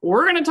 like,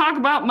 we're going to talk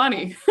about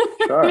money.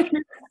 Sure.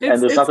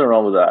 And there's nothing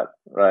wrong with that,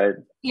 right?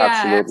 Yeah,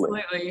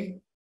 Absolutely.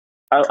 absolutely.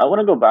 I want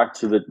to go back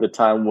to the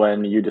time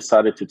when you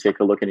decided to take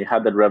a look and you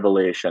had that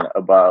revelation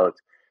about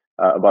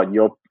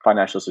your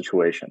financial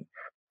situation.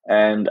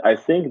 And I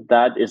think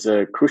that is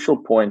a crucial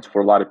point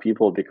for a lot of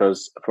people,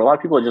 because for a lot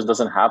of people, it just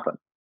doesn't happen,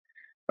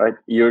 right?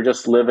 You're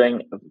just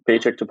living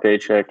paycheck to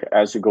paycheck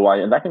as you go on,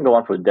 and that can go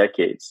on for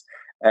decades.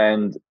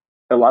 And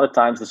a lot of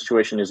times the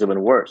situation is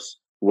even worse,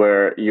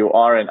 where you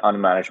are in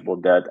unmanageable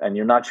debt and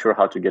you're not sure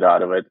how to get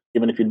out of it.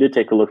 Even if you did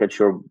take a look at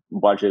your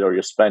budget or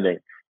your spending,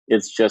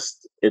 it's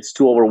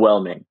too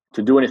overwhelming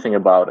to do anything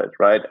about it,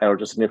 right? Or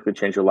just significantly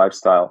change your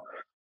lifestyle.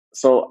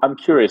 So I'm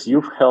curious,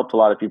 you've helped a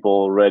lot of people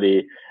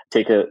already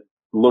take a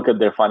look at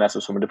their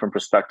finances from a different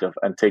perspective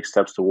and take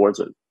steps towards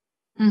it.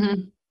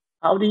 Mm-hmm.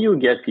 How do you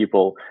get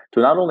people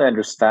to not only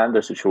understand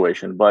their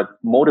situation, but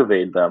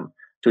motivate them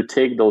to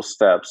take those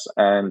steps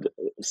and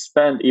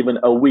spend even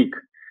a week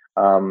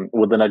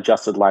with an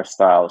adjusted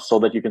lifestyle, so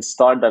that you can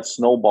start that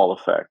snowball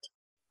effect,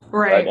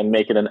 right? Right. And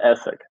make it an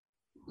ethic.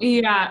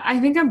 Yeah, I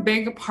think a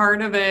big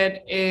part of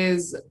it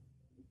is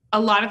a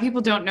lot of people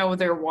don't know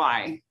their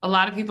why. A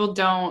lot of people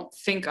don't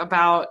think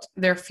about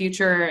their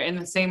future in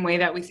the same way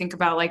that we think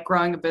about like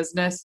growing a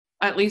business.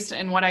 At least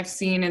in what I've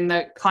seen in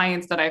the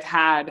clients that I've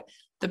had,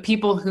 the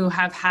people who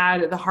have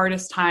had the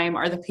hardest time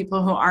are the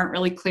people who aren't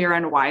really clear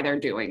on why they're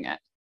doing it.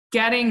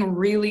 Getting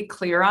really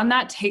clear on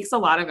that takes a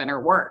lot of inner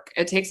work.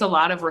 It takes a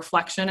lot of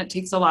reflection. It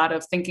takes a lot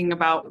of thinking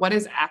about what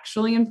is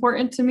actually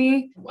important to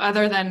me,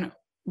 other than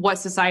what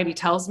society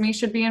tells me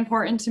should be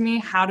important to me.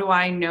 How do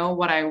I know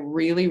what I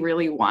really,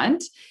 really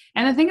want?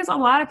 And the thing is, a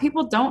lot of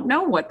people don't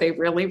know what they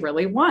really,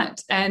 really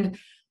want. And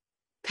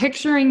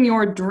picturing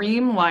your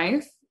dream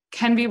life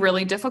can be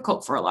really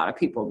difficult for a lot of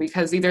people,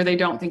 because either they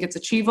don't think it's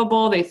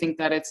achievable, they think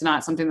that it's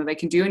not something that they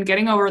can do. And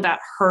getting over that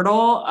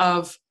hurdle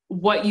of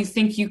what you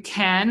think you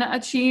can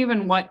achieve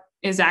and what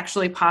is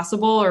actually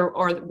possible,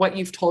 or what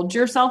you've told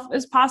yourself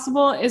is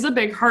possible, is a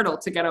big hurdle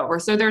to get over.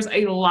 So there's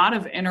a lot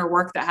of inner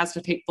work that has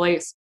to take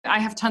place. I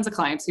have tons of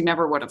clients who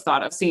never would have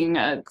thought of seeing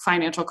a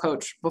financial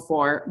coach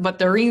before, but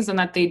the reason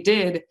that they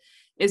did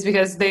is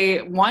because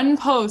one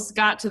post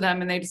got to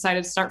them and they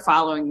decided to start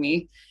following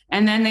me.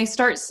 And then they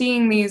start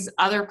seeing these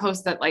other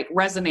posts that like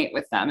resonate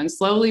with them. And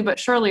slowly but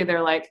surely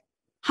they're like,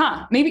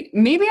 maybe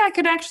I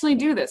could actually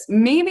do this.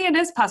 Maybe it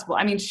is possible.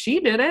 I mean, she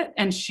did it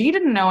and she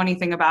didn't know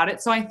anything about it.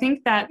 So I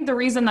think that the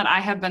reason that I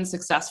have been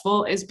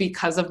successful is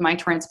because of my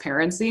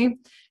transparency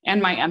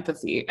and my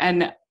empathy,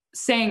 and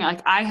saying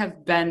like, I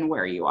have been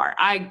where you are.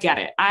 I get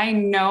it. I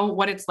know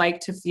what it's like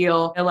to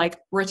feel like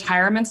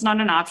retirement's not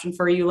an option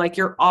for you. Like,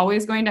 you're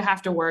always going to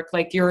have to work.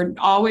 Like, you're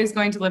always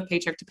going to live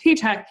paycheck to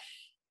paycheck.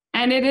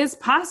 And it is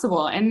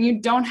possible. And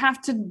you don't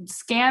have to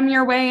scam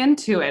your way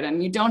into it.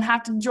 And you don't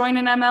have to join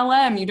an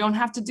MLM. You don't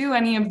have to do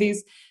any of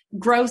these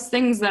gross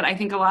things that I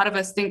think a lot of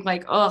us think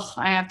like, oh,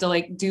 I have to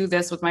like do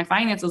this with my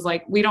finances.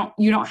 Like, you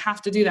don't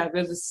have to do that.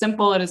 It is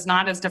simple. It is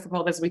not as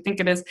difficult as we think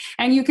it is.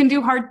 And you can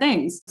do hard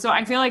things. So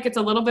I feel like it's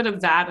a little bit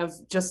of that, of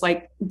just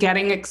like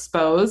getting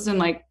exposed and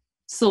like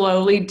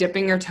slowly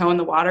dipping your toe in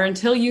the water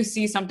until you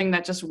see something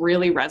that just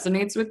really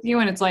resonates with you.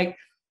 And it's like,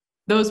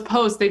 those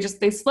posts,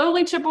 they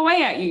slowly chip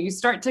away at you. You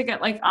start to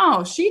get like,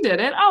 oh, she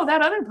did it. Oh,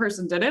 that other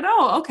person did it.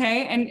 Oh,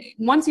 okay. And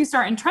once you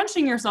start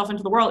entrenching yourself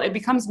into the world, it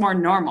becomes more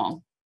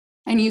normal.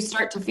 And you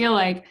start to feel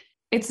like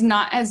it's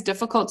not as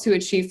difficult to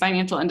achieve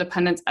financial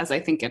independence as I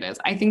think it is.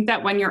 I think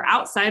that when you're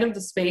outside of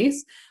the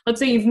space, let's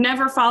say you've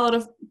never followed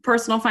a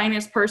personal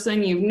finance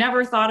person, you've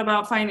never thought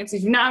about finance,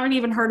 you've never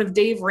even heard of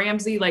Dave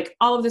Ramsey, like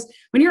all of this,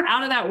 when you're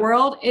out of that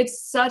world,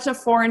 it's such a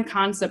foreign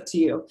concept to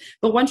you.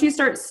 But once you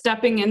start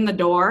stepping in the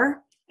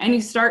door, and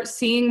you start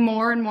seeing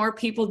more and more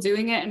people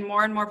doing it and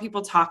more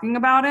people talking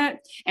about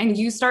it, and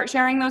you start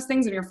sharing those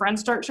things and your friends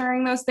start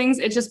sharing those things,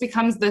 it just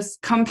becomes this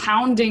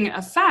compounding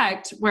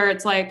effect where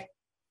it's like,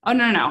 oh,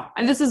 no.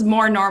 And this is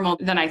more normal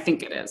than I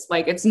think it is.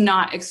 Like, it's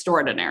not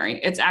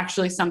extraordinary. It's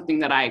actually something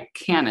that I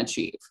can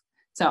achieve.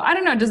 So I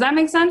don't know. Does that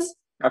make sense?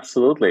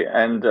 Absolutely.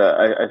 And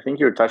I think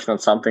you're touching on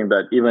something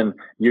that even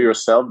you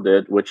yourself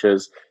did, which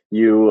is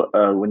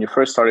when you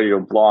first started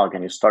your blog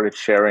and you started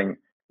sharing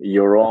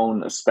your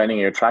own spending,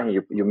 your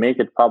tracking, you make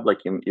it public,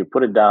 you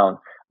put it down,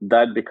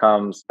 that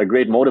becomes a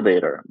great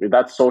motivator.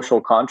 That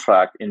social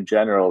contract in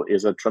general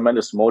is a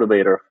tremendous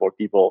motivator for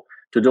people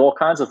to do all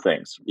kinds of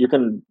things. You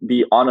can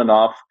be on and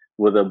off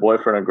with a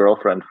boyfriend or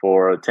girlfriend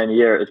for 10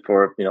 years,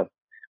 for,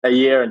 a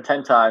year and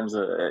 10 times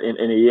in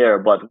a year.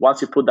 But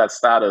once you put that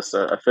status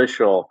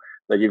official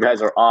that you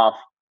guys are off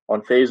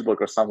on Facebook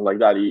or something like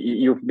that,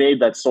 you've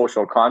made that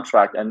social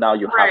contract and now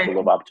you have to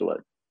live up to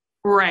it.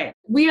 Right.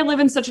 We live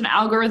in such an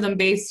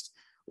algorithm-based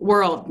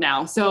world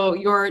now. So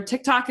your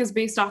TikTok is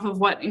based off of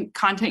what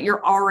content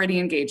you're already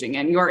engaging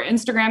in. Your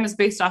Instagram is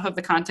based off of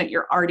the content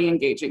you're already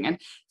engaging in.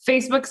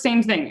 Facebook,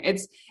 same thing.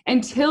 It's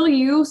until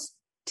you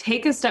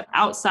take a step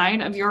outside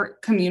of your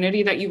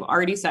community that you've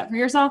already set for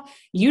yourself,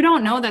 you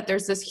don't know that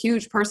there's this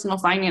huge personal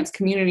finance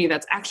community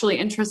that's actually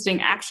interesting,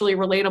 actually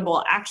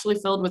relatable, actually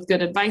filled with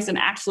good advice, and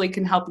actually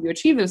can help you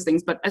achieve those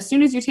things. But as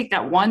soon as you take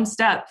that one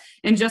step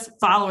in just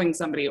following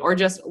somebody or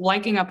just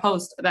liking a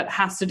post that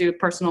has to do with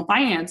personal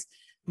finance,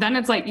 then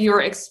it's like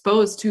you're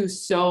exposed to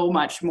so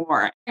much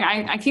more.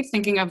 I keep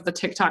thinking of the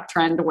TikTok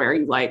trend where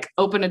you like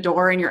open a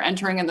door and you're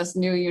entering in this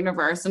new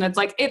universe. And it's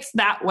like, it's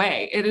that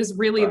way. It is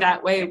really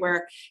that way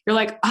where you're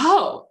like,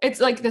 oh,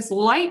 it's like this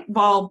light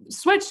bulb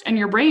switch in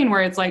your brain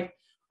where it's like,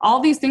 all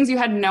these things you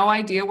had no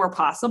idea were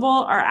possible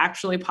are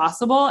actually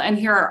possible. And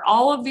here are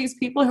all of these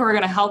people who are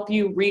going to help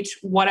you reach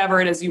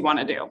whatever it is you want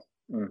to do.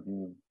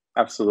 Mm-hmm.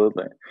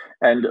 Absolutely.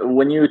 And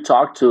when you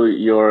talk to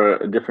your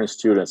different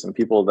students and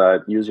people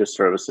that use your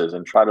services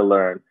and try to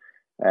learn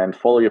and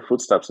follow your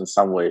footsteps in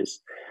some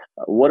ways,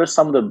 what are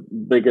some of the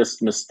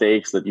biggest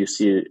mistakes that you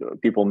see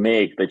people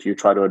make that you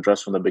try to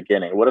address from the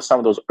beginning? What are some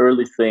of those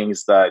early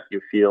things that you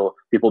feel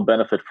people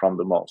benefit from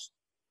the most?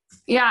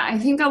 Yeah, I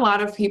think a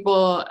lot of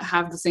people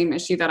have the same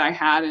issue that I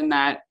had in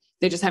that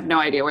they just have no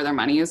idea where their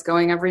money is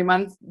going every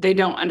month. They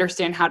don't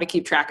understand how to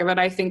keep track of it.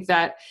 I think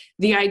that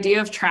the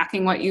idea of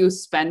tracking what you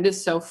spend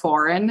is so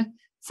foreign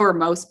for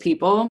most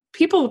people.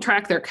 People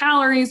track their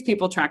calories,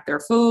 people track their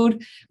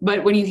food,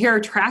 but when you hear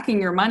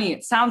tracking your money,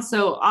 it sounds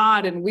so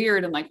odd and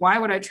weird and like, why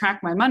would I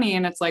track my money?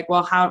 And it's like,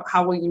 well,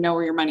 how will you know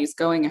where your money's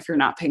going if you're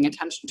not paying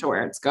attention to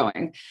where it's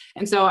going?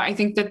 And so I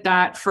think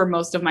that for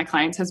most of my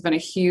clients has been a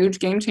huge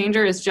game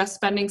changer, is just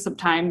spending some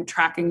time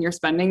tracking your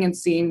spending and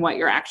seeing what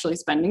you're actually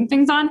spending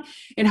things on.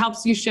 It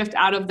helps you shift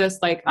out of this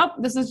like, oh,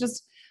 this is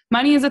just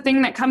money is a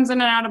thing that comes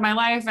in and out of my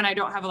life and I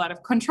don't have a lot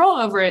of control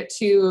over it,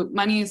 to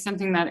money is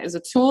something that is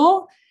a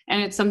tool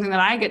and it's something that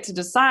I get to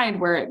decide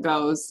where it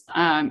goes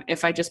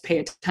if I just pay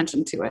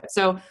attention to it.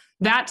 So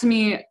that to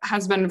me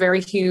has been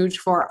very huge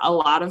for a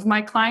lot of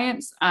my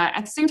clients.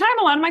 At the same time,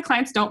 a lot of my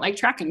clients don't like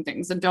tracking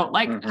things and don't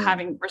like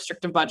having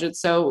restrictive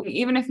budgets. So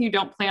even if you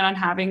don't plan on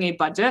having a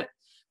budget,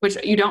 which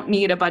you don't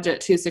need a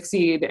budget to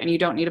succeed and you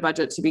don't need a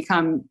budget to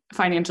become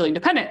financially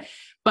independent,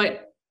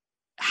 but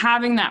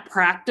having that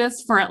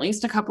practice for at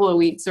least a couple of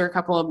weeks or a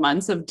couple of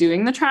months of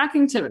doing the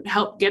tracking to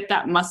help get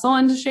that muscle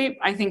into shape,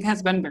 I think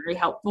has been very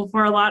helpful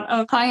for a lot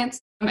of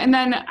clients. And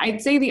then I'd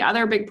say the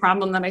other big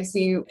problem that I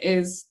see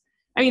is,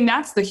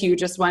 that's the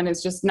hugest one,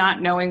 is just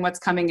not knowing what's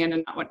coming in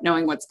and not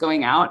knowing what's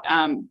going out.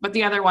 But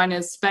the other one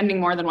is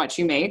spending more than what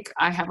you make.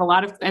 I have a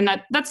lot of, and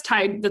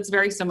that's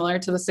very similar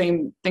to the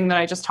same thing that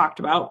I just talked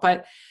about.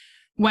 But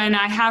when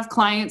I have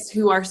clients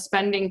who are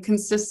spending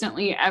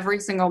consistently every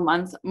single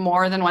month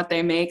more than what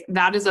they make,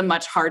 that is a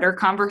much harder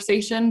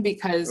conversation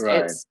because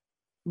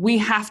we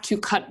have to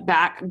cut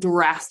back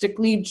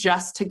drastically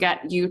just to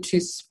get you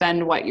to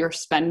spend what you're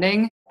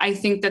spending. I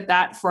think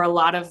that for a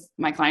lot of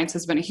my clients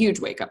has been a huge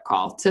wake-up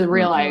call to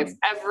realize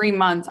every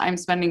month I'm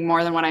spending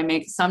more than what I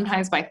make,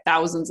 sometimes by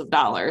thousands of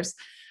dollars.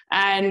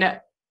 And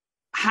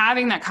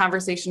having that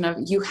conversation of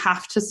you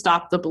have to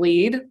stop the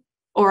bleed,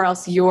 or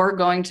else you're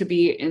going to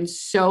be in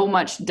so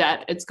much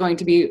debt, it's going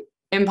to be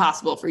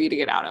impossible for you to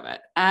get out of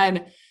it.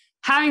 And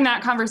having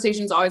that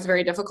conversation is always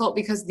very difficult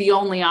because the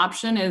only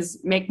option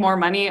is make more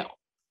money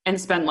and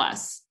spend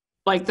less.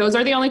 Like those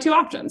are the only two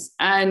options.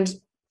 And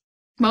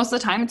most of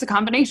the time it's a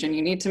combination.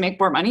 You need to make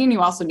more money and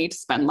you also need to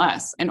spend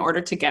less in order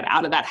to get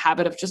out of that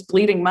habit of just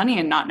bleeding money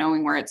and not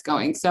knowing where it's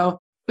going. So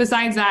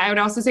besides that, I would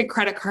also say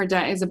credit card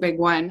debt is a big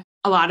one.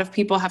 A lot of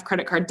people have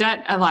credit card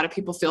debt. A lot of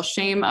people feel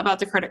shame about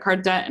the credit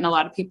card debt. And a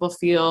lot of people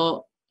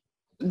feel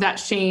that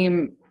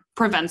shame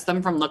prevents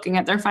them from looking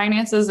at their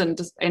finances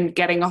and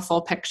getting a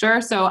full picture.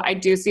 So I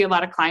do see a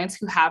lot of clients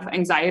who have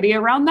anxiety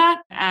around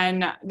that.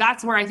 And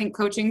that's where I think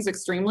coaching is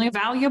extremely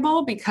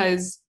valuable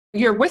because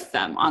you're with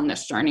them on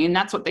this journey and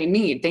that's what they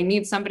need. They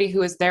need somebody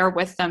who is there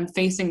with them,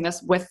 facing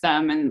this with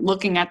them and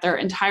looking at their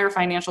entire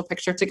financial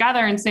picture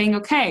together and saying,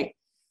 okay,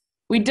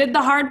 we did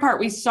the hard part.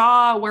 We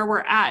saw where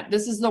we're at.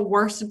 This is the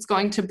worst it's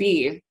going to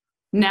be.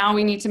 Now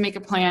we need to make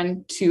a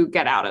plan to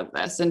get out of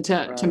this and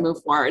to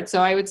move forward.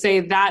 So I would say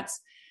that's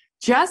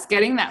just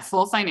getting that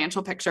full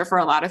financial picture for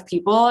a lot of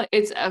people.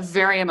 It's a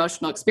very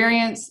emotional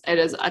experience. It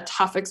is a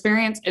tough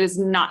experience. It is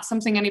not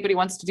something anybody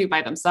wants to do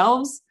by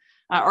themselves.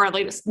 or at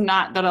least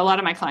not that a lot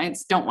of my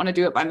clients don't want to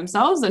do it by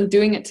themselves, and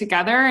doing it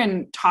together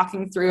and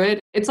talking through it.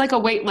 It's like a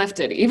weight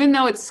lifted, even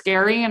though it's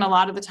scary. And a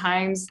lot of the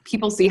times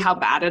people see how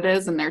bad it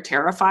is and they're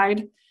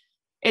terrified.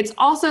 It's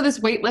also this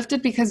weight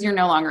lifted because you're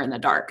no longer in the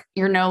dark.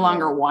 You're no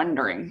longer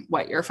wondering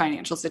what your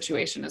financial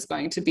situation is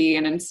going to be.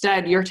 And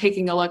instead you're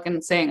taking a look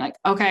and saying like,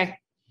 okay,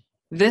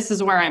 this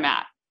is where I'm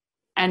at.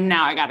 And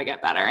now I got to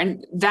get better.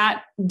 And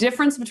that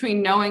difference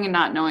between knowing and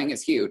not knowing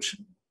is huge.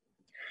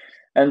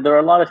 And there are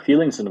a lot of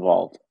feelings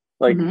involved.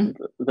 Like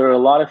there are a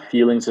lot of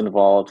feelings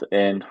involved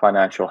in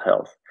financial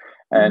health.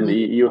 And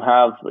you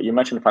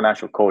mentioned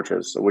financial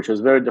coaches, which is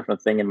a very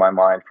different thing in my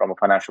mind from a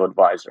financial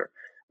advisor,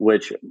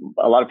 which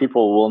a lot of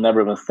people will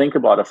never even think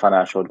about a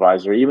financial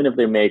advisor, even if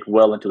they make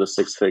well into the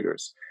six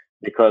figures,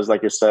 because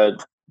like you said,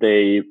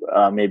 they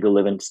maybe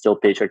living still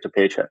paycheck to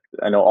paycheck.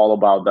 I know all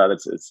about that.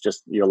 It's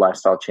just your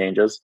lifestyle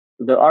changes.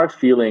 There are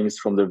feelings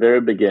from the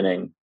very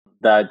beginning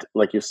that,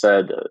 like you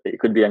said, it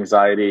could be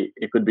anxiety,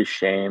 it could be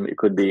shame, it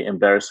could be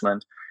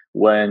embarrassment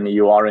when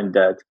you are in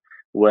debt,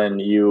 when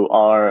you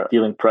are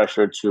feeling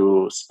pressure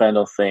to spend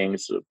on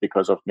things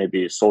because of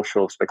maybe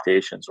social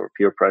expectations or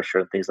peer pressure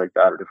and things like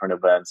that, or different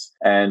events.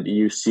 And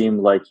you seem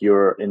like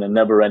you're in a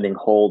never-ending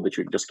hole that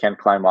you just can't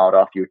climb out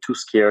of. You're too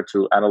scared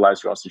to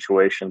analyze your own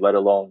situation, let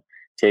alone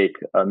take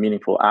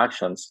meaningful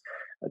actions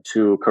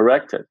to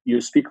correct it. You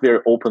speak very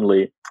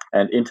openly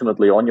and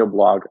intimately on your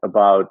blog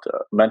about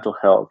mental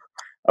health,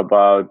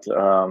 about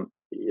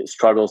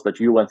struggles that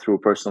you went through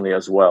personally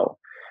as well.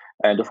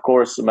 And of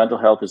course, mental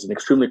health is an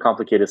extremely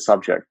complicated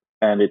subject,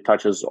 and it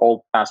touches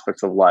all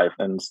aspects of life,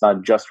 and it's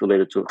not just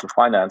related to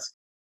finance.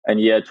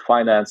 And yet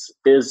finance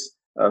is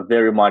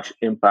very much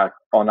impact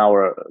on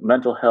our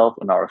mental health,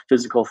 on our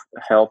physical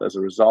health as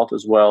a result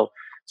as well.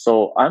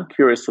 So I'm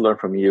curious to learn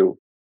from you,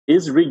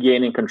 is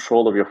regaining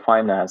control of your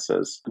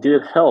finances, did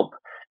it help,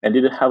 and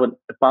did it have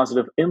a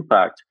positive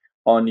impact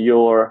on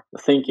your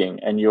thinking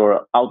and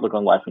your outlook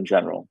on life in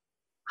general?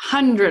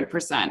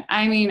 100%.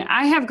 I mean,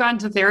 I have gone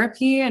to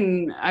therapy,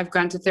 and I've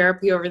gone to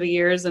therapy over the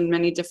years, and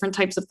many different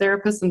types of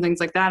therapists and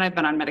things like that. I've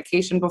been on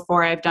medication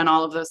before. I've done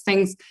all of those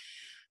things.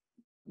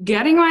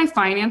 Getting my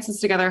finances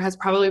together has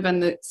probably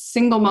been the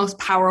single most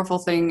powerful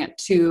thing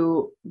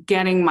to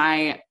getting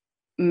my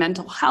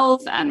mental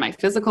health and my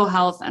physical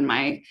health and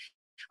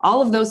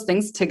all of those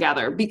things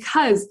together,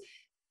 because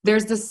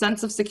there's this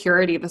sense of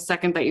security the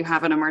second that you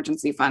have an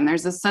emergency fund.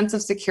 There's a sense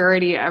of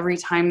security every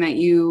time that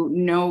you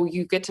know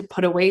you get to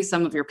put away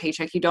some of your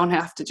paycheck. You don't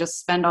have to just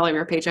spend all of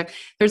your paycheck.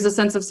 There's a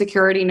sense of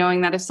security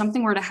knowing that if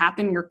something were to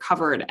happen, you're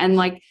covered. And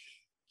like,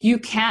 you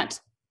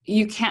can't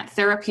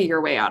therapy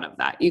your way out of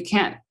that. You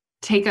can't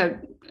take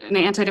an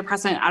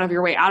antidepressant out of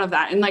your way out of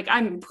that. And like,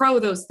 I'm pro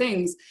those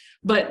things,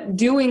 but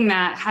doing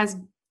that has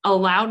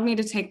allowed me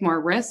to take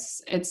more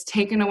risks. It's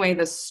taken away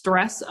the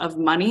stress of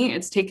money.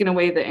 It's taken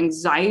away the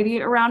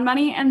anxiety around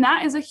money. And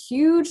that is a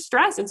huge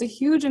stress. It's a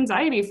huge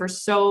anxiety for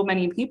so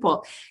many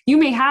people. You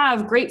may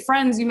have great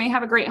friends. You may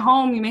have a great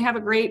home. You may have a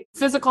great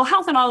physical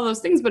health and all of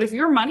those things. But if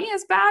your money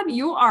is bad,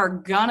 you are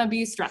gonna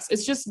be stressed.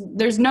 It's just,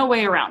 there's no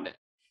way around it.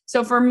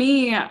 So for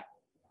me,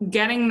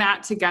 getting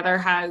that together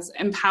has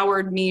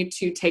empowered me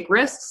to take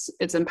risks.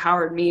 It's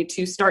empowered me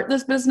to start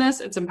this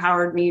business. It's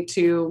empowered me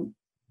to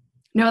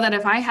know that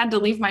if I had to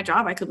leave my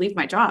job, I could leave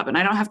my job and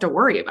I don't have to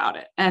worry about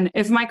it. And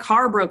if my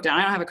car broke down,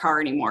 I don't have a car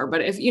anymore.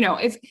 But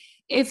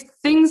if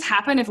things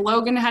happen, if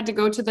Logan had to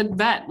go to the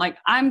vet, like,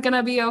 I'm going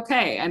to be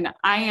okay. And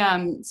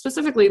I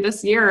specifically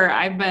this year,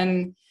 I've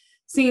been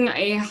seeing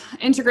a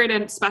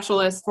integrated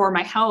specialist for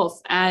my health.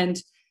 And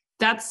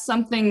that's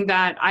something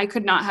that I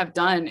could not have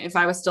done if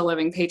I was still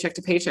living paycheck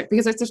to paycheck,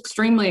 because it's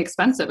extremely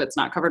expensive. It's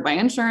not covered by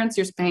insurance.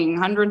 You're paying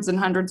hundreds and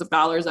hundreds of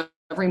dollars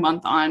every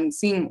month on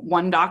seeing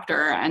one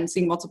doctor and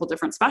seeing multiple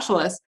different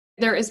specialists.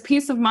 There is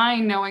peace of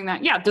mind knowing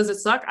that, yeah, does it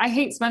suck? I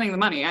hate spending the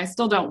money. I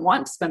still don't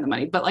want to spend the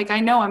money, but like,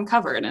 I know I'm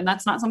covered, and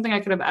that's not something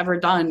I could have ever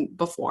done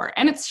before.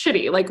 And it's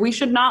shitty. Like, we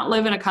should not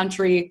live in a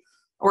country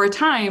or a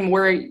time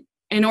where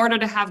in order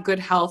to have good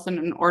health and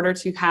in order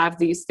to have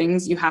these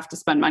things, you have to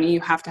spend money,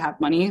 you have to have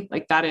money.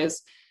 Like, that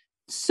is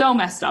so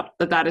messed up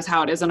that is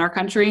how it is in our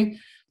country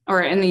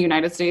or in the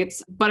United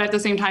States. But at the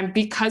same time,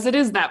 because it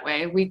is that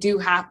way, we do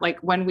have, like,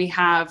 when we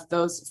have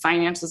those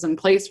finances in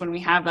place, when we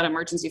have that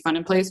emergency fund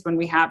in place, when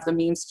we have the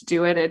means to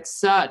do it, it's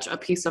such a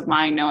peace of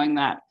mind knowing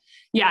that,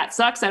 yeah, it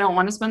sucks. I don't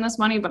want to spend this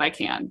money, but I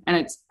can.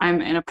 And I'm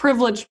in a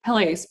privileged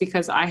place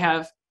because I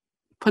have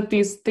put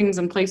these things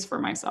in place for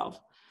myself.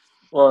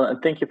 Well,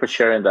 and thank you for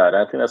sharing that.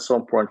 I think that's so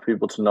important for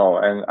people to know.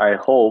 And I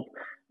hope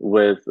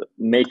with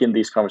making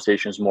these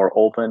conversations more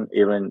open,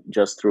 even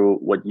just through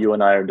what you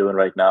and I are doing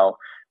right now,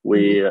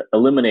 we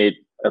eliminate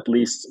at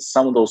least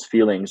some of those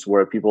feelings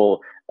where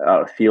people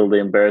feel the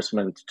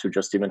embarrassment to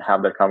just even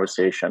have that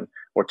conversation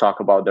or talk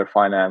about their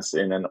finance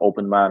in an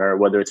open manner,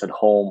 whether it's at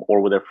home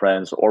or with their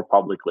friends or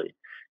publicly,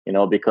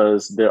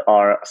 because there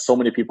are so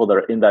many people that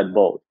are in that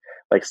boat.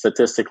 Like,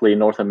 statistically,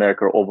 North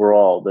America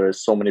overall,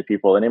 there's so many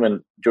people, and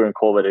even during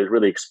COVID, it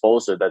really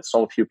exposed it that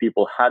so few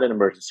people had an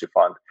emergency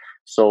fund.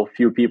 So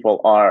few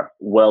people are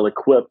well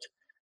equipped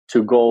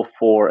to go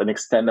for an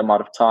extended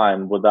amount of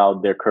time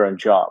without their current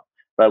job,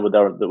 right?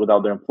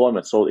 Without their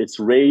employment. So it's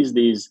raised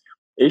these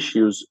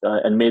issues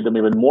and made them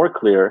even more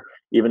clear,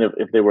 even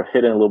if they were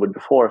hidden a little bit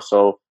before.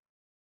 So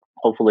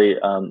hopefully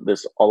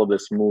all of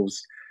this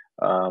moves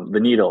the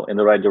needle in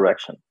the right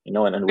direction, and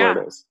where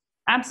Yeah. it is.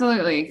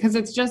 Absolutely. Because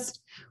it's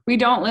just, we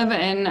don't live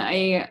in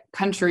a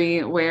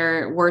country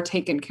where we're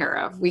taken care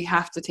of. We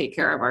have to take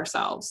care of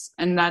ourselves.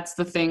 And that's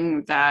the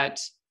thing that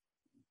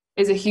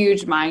is a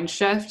huge mind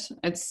shift.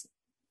 It's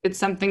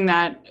something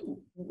that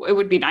it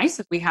would be nice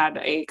if we had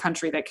a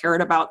country that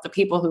cared about the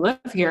people who live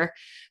here,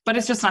 but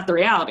it's just not the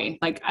reality.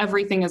 Like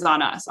everything is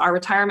on us. Our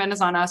retirement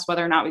is on us.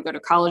 Whether or not we go to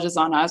college is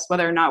on us.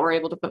 Whether or not we're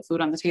able to put food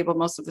on the table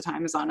most of the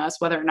time is on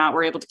us. Whether or not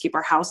we're able to keep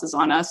our house is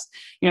on us.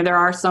 There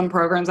are some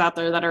programs out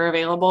there that are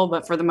available,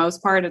 but for the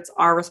most part, it's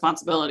our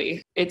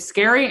responsibility. It's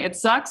scary. It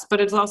sucks, but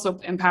it's also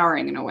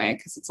empowering in a way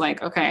because it's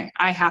like, okay,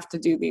 I have to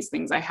do these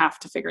things. I have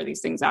to figure these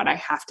things out. I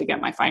have to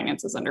get my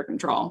finances under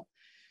control.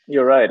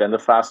 You're right. And the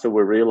faster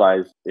we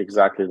realize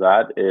exactly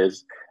that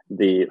is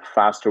the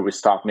faster we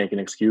stop making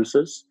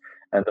excuses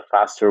and the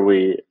faster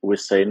we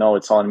say, no,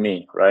 it's on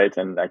me, right?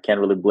 And I can't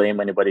really blame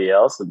anybody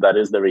else. That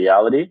is the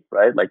reality,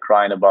 right? Like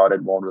crying about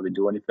it won't really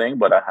do anything,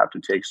 but I have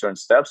to take certain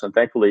steps. And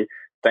thankfully,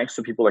 thanks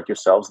to people like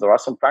yourselves, there are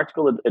some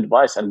practical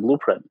advice and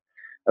blueprint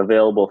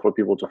available for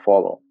people to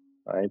follow,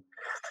 right?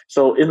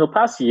 So in the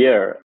past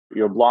year,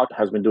 your blog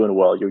has been doing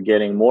well. You're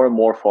getting more and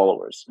more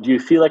followers. Do you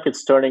feel like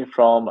it's turning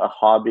from a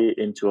hobby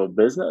into a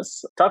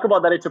business? Talk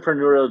about that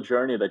entrepreneurial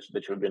journey that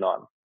you've been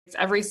on.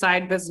 Every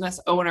side business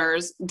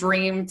owner's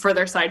dream for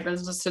their side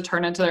business to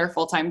turn into their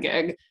full-time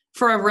gig.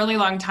 For a really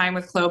long time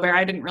with Chloé,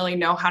 I didn't really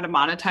know how to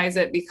monetize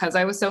it because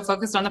I was so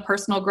focused on the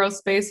personal growth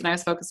space and I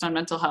was focused on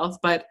mental health.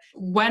 But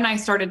when I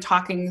started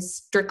talking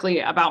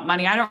strictly about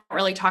money, I don't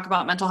really talk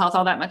about mental health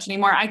all that much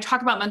anymore. I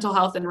talk about mental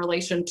health in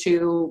relation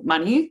to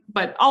money,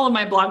 but all of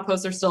my blog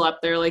posts are still up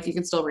there. Like you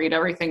can still read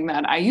everything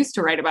that I used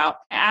to write about.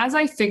 As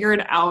I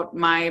figured out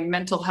my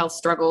mental health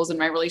struggles and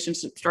my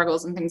relationship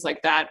struggles and things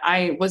like that,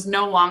 I was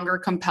no longer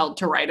compelled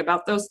to write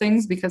about those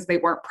things because they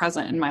weren't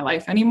present in my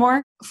life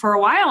anymore. For a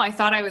while, I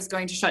thought I was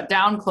going to shut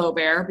down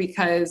Chloé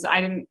because I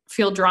didn't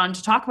feel drawn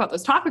to talk about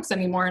those topics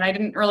anymore. And I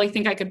didn't really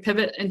think I could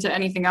pivot into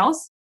anything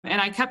else.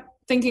 And I kept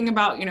thinking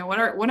about,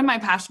 what am I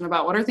passionate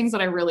about? What are things that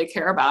I really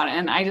care about?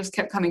 And I just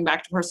kept coming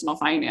back to personal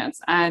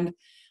finance. And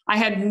I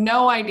had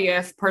no idea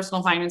if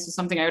personal finance was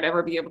something I would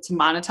ever be able to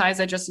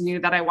monetize. I just knew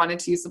that I wanted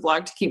to use the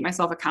blog to keep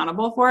myself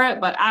accountable for it.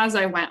 But as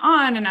I went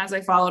on and as I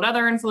followed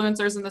other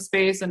influencers in the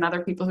space and other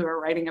people who are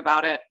writing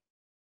about it,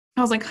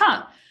 I was like,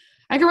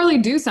 I could really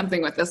do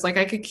something with this. Like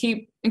I could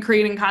keep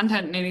creating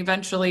content and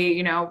eventually,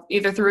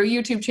 either through a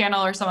YouTube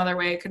channel or some other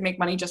way, I could make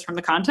money just from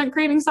the content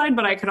creating side,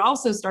 but I could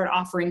also start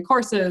offering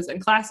courses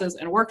and classes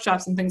and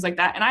workshops and things like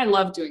that. And I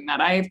love doing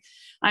that.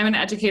 I'm an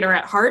educator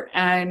at heart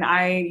and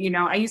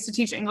I used to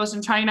teach English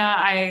in China.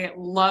 I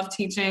love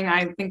teaching.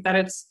 I think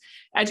that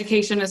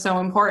education is so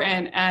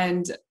important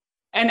and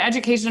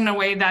education in a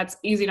way that's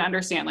easy to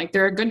understand. Like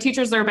there are good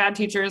teachers, there are bad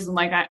teachers. And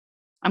like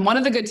I'm one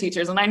of the good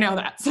teachers and I know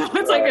that. So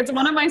it's like, it's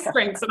one of my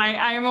strengths and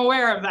I am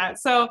aware of that.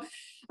 So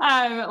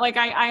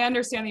I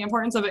understand the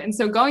importance of it. And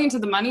so going into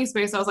the money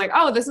space, I was like,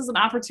 oh, this is an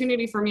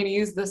opportunity for me to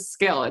use this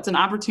skill. It's an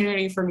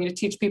opportunity for me to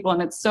teach people.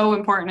 And it's so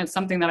important. It's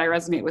something that I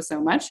resonate with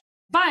so much.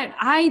 But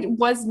I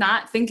was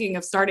not thinking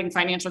of starting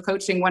financial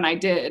coaching when I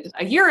did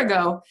a year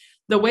ago.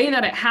 The way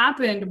that it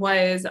happened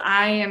was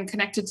I am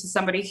connected to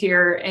somebody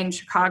here in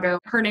Chicago.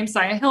 Her name's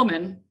Saya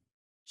Hillman.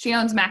 She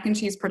owns Mac and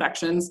Cheese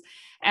Productions.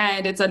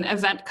 And it's an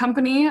event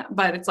company,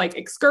 but it's like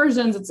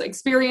excursions, it's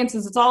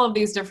experiences, it's all of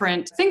these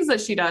different things that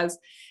she does.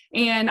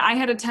 And I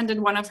had attended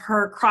one of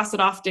her Cross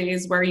It Off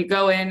days where you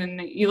go in and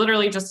you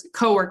literally just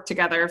co-work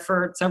together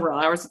for several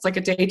hours. It's like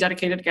a day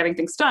dedicated to getting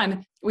things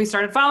done. We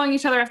started following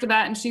each other after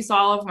that. And she saw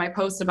all of my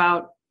posts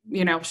about,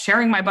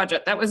 sharing my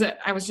budget. That was it.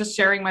 I was just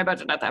sharing my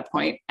budget at that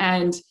point.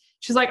 And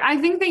she's like, I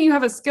think that you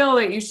have a skill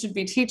that you should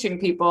be teaching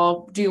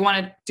people. Do you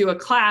want to do a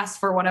class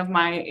for one of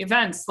my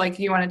events? Like,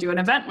 you want to do an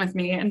event with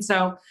me? And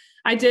so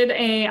I did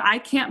I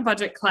can't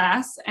budget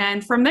class.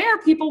 And from there,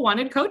 people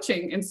wanted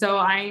coaching. And so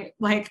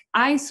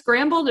I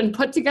scrambled and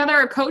put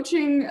together a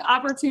coaching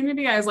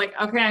opportunity. I was like,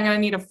 okay, I'm going to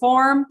need a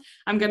form.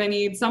 I'm going to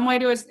need some way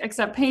to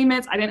accept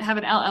payments. I didn't have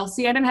an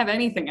LLC. I didn't have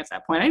anything at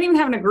that point. I didn't even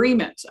have an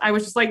agreement. I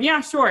was just like, yeah,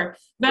 sure.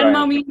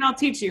 Venmo me and I'll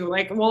teach you.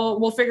 Like,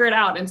 we'll figure it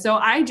out. And so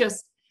I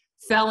just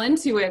fell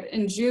into it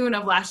in June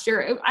of last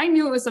year. I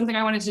knew it was something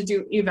I wanted to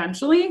do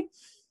eventually,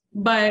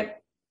 but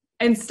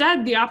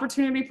instead the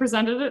opportunity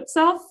presented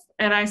itself.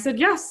 And I said,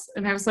 yes.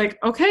 And I was like,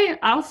 okay,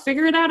 I'll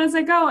figure it out as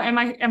I go. Am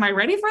I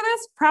ready for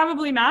this?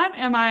 Probably not.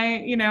 Am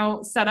I,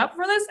 set up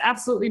for this?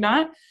 Absolutely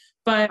not.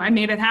 but I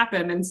made it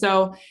happen. And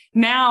so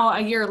now a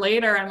year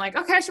later, I'm like,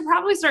 okay, I should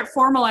probably start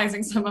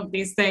formalizing some of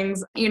these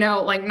things,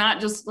 like not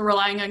just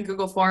relying on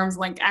Google Forms,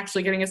 like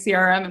actually getting a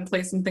CRM in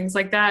place and things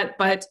like that.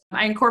 But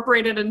I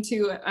incorporated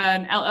into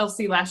an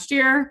LLC last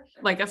year,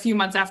 like a few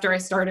months after I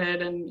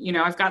started. And,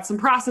 I've got some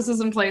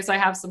processes in place. I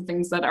have some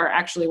things that are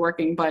actually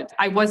working, but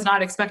I was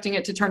not expecting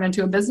it to turn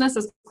into a business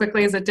as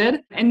quickly as it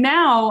did. And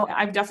now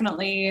I've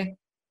definitely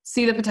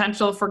see the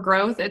potential for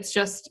growth. It's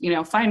just,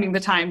 finding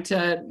the time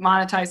to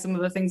monetize some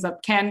of the things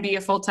that can be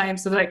a full-time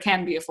so that it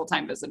can be a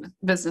full-time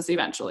business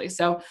eventually.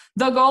 So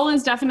the goal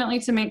is definitely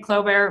to make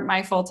Chloé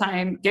my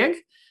full-time gig.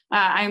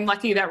 I'm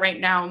lucky that right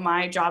now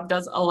my job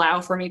does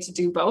allow for me to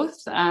do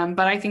both.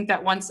 But I think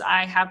that once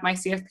I have my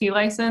CFP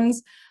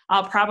license,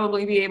 I'll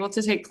probably be able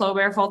to take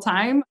Chloé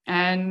full-time.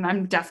 And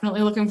I'm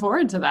definitely looking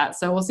forward to that.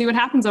 So we'll see what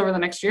happens over the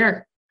next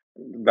year.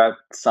 That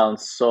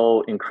sounds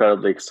so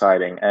incredibly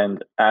exciting.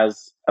 And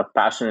as a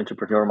passionate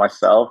entrepreneur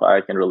myself,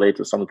 I can relate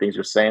to some of the things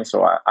you're saying.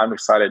 So I'm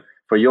excited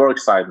for your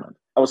excitement.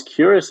 I was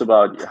curious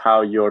about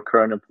how your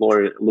current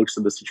employer looks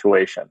at the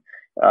situation.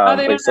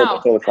 They don't know.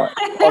 Totally fine.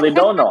 Oh, they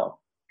don't know.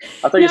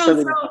 I thought you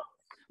said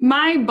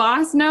my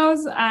boss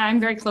knows. I'm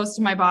very close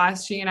to my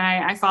boss. She and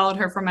I followed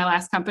her from my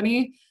last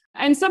company.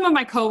 And some of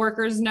my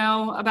coworkers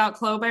know about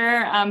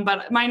Chloé,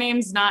 but my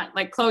name's not,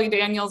 like Chloé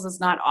Daniels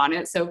is not on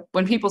it. So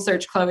when people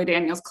search Chloé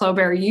Daniels,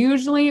 Chloé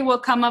usually will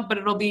come up, but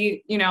it'll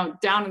be,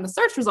 down in the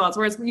search results.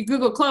 Whereas you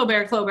Google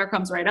Chloé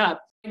comes right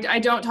up. I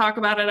don't talk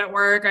about it at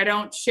work. I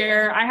don't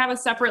share. I have a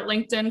separate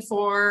LinkedIn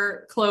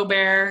for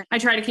Chloé. I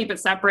try to keep it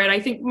separate. I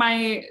think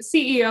my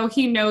CEO,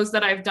 he knows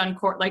that I've done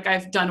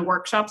I've done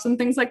workshops and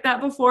things like that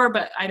before,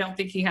 but I don't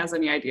think he has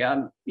any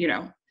idea,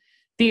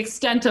 the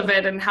extent of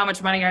it and how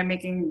much money I'm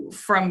making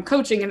from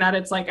coaching and that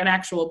it's like an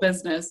actual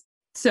business.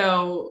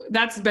 So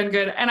that's been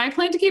good. And I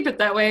plan to keep it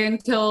that way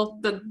until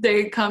the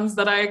day comes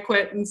that I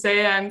quit and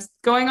say I'm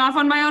going off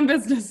on my own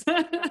business.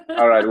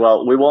 All right.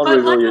 Well, we won't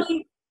reveal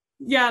you.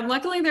 Yeah,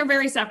 luckily they're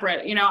very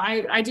separate.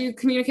 I do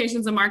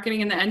communications and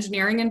marketing in the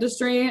engineering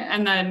industry,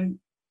 and then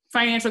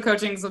financial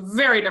coaching is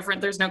very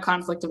different. There's no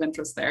conflict of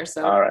interest there.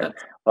 So all right.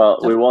 Well,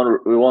 we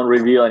won't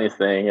reveal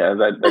anything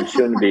that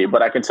shouldn't be.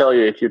 But I can tell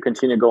you, if you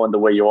continue going the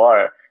way you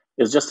are,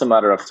 it's just a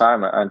matter of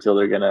time until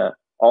they're gonna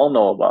all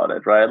know about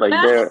it, right? Like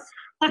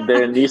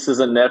their nieces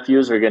and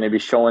nephews are gonna be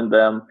showing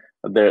them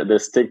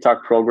this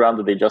TikTok program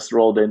that they just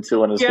rolled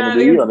into, and it's gonna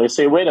be you. And they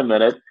say, "Wait a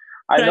minute,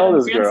 I know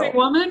this girl."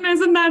 Woman,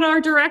 isn't that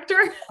our director?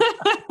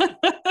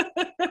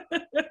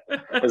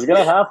 It's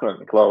gonna happen,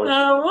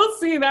 Chloé. We'll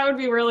see. That would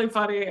be really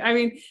funny. I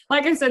mean,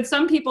 like I said,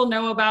 some people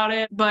know about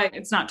it, but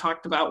it's not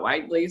talked about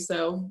widely.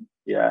 So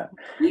yeah,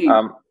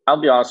 I'll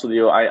be honest with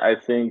you. I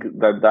think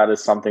that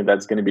is something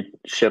that's going to be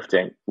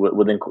shifting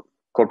within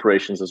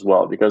corporations as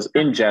well, because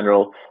in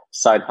general,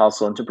 side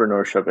hustle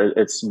entrepreneurship,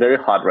 it's very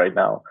hot right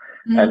now.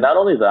 Mm-hmm. And not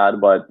only that,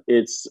 but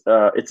it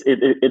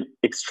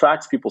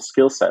extracts people's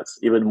skill sets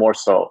even more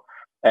so.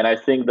 And I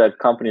think that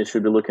companies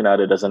should be looking at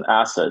it as an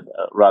asset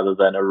rather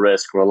than a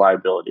risk or a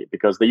liability,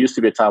 because there used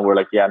to be a time where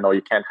like, yeah, no,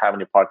 you can't have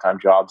any part-time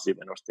jobs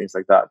even or things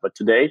like that. But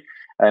today,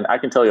 and I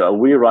can tell you,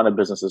 we run a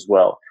business as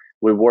well.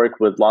 We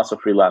work with lots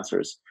of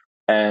freelancers,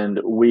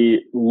 and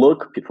we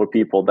look for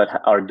people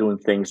that are doing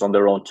things on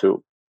their own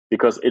too,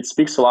 because it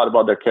speaks a lot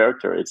about their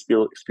character. It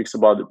speaks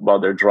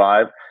about their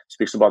drive,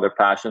 speaks about their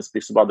passion,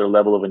 speaks about their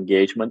level of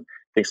engagement,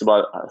 speaks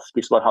about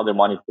how their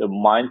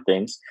mind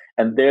thinks.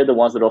 And they're the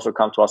ones that also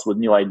come to us with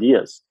new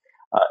ideas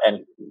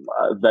and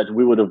that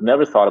we would have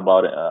never thought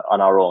about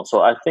on our own.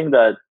 So I think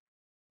that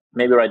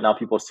maybe right now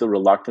people are still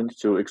reluctant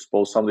to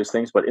expose some of these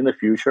things, but in the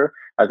future,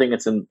 I think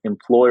it's in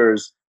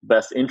employers'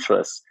 best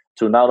interest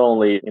to not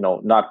only,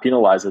 not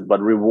penalize it, but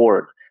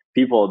reward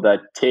people that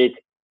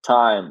take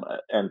time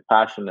and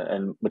passion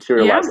and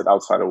materialize it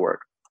outside of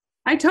work.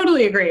 I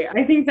totally agree.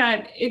 I think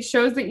that it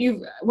shows that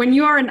when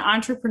you are an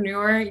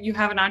entrepreneur, you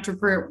have an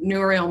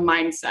entrepreneurial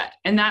mindset.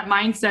 And that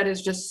mindset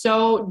is just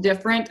so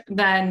different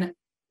than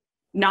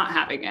not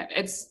having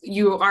it.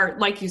 You are,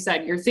 like you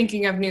said, you're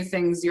thinking of new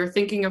things. You're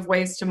thinking of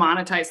ways to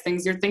monetize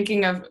things. You're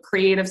thinking of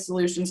creative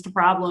solutions to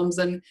problems,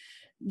 and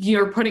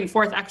you're putting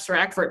forth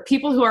extra effort.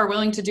 People who are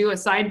willing to do a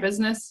side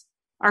business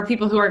are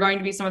people who are going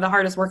to be some of the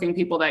hardest working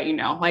people that you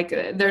know. Like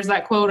there's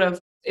that quote of,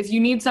 if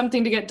you need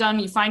something to get done,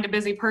 you find a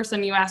busy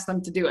person, you ask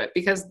them to do it,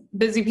 because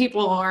busy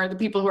people are the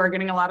people who are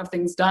getting a lot of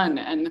things done.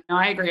 And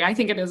I agree. I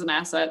think it is an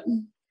asset.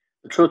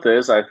 The truth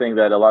is, I think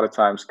that a lot of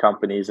times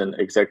companies and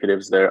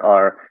executives there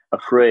are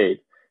afraid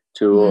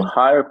to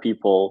hire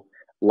people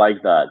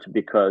like that,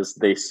 because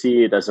they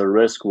see it as a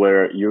risk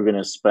where you're going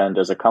to spend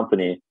as a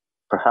company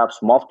perhaps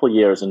multiple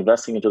years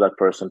investing into that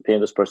person,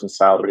 paying this person's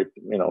salary,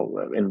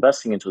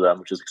 investing into them,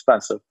 which is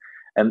expensive.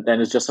 And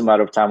then it's just a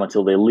matter of time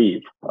until they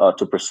leave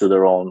to pursue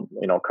their own,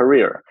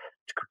 career,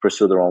 to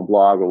pursue their own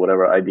blog or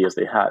whatever ideas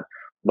they had.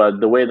 But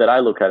the way that I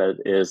look at it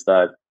is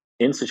that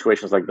in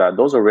situations like that,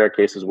 those are rare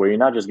cases where you're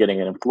not just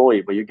getting an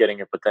employee, but you're getting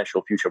a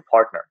potential future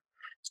partner.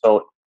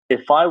 So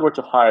if I were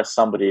to hire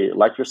somebody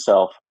like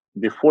yourself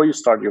before you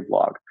start your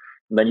blog,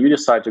 Then you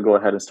decide to go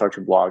ahead and start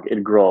your blog.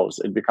 It grows.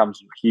 It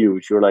becomes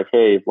huge. You're like,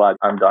 hey, Vlad,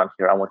 I'm done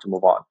here. I want to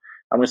move on.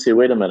 I'm going to say,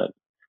 wait a minute.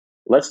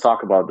 Let's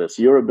talk about this.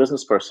 You're a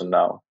business person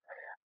now.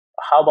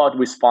 How about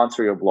we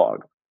sponsor your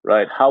blog,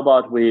 right? How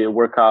about we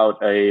work out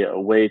a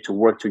way to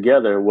work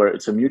together where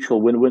it's a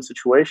mutual win-win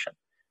situation?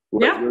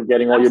 Where you're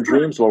getting all your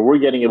dreams, or we're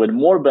getting even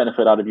more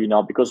benefit out of you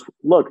now because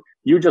look,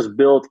 you just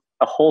built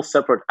a whole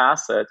separate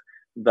asset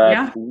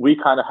that we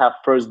kind of have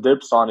first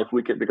dibs on if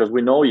we could, because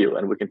we know you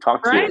and we can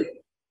talk to you.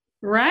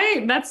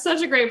 Right. That's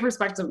such a great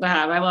perspective to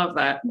have. I love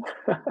that.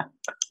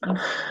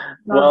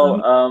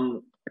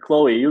 Well,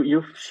 Chloe,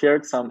 you've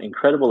shared some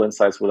incredible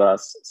insights with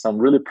us, some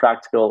really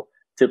practical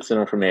tips and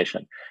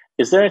information.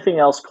 Is there anything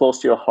else close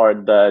to your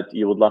heart that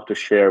you would love to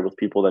share with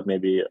people that may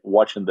be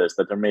watching this,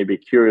 that they may be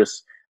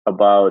curious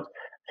about,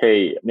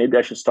 hey, maybe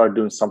I should start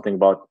doing something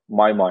about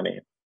my money?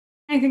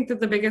 I think that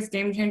the biggest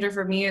game changer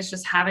for me is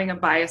just having a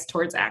bias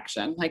towards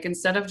action. Like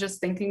instead of just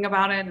thinking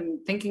about it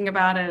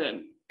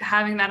and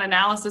having that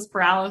analysis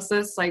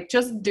paralysis, like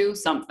just do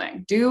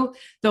something. Do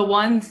the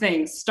one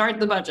thing, start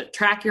the budget,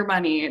 track your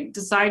money, and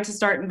decide to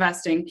start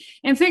investing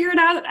and figure it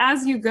out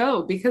as you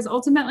go. Because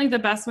ultimately the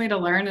best way to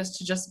learn is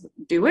to just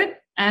do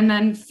it and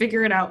then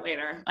figure it out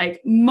later.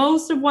 Like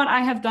most of what I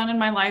have done in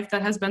my life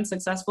that has been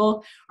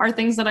successful are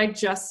things that I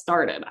just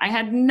started. I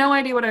had no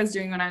idea what I was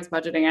doing when I was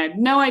budgeting. I had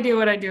no idea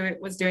what I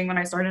was doing when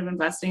I started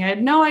investing. I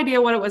had no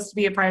idea what it was to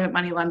be a private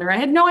money lender. I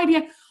had no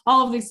idea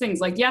all of these things.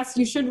 Like, yes,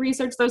 you should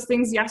research those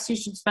things. Yes, you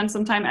should spend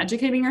some time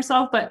educating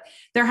yourself, but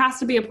there has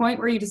to be a point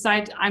where you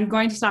decide, I'm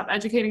going to stop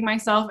educating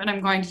myself and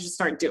I'm going to just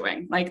start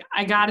doing. Like,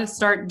 I got to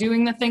start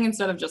doing the thing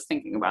instead of just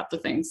thinking about the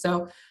thing.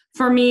 So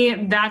for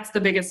me, that's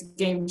the biggest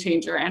game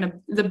changer and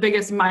the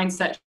biggest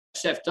mindset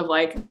shift of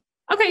like,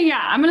 okay,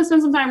 yeah, I'm going to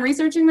spend some time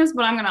researching this,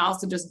 but I'm going to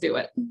also just do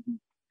it.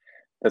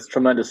 That's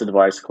tremendous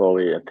advice,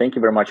 Chloe. And thank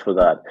you very much for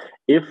that.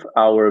 If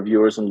our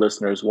viewers and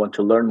listeners want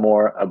to learn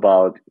more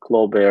about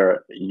Chloé,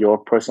 your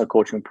personal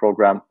coaching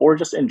program, or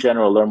just in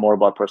general, learn more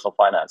about personal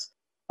finance,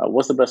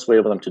 what's the best way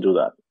for them to do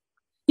that?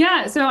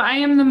 Yeah, so I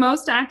am the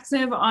most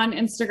active on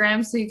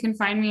Instagram, so you can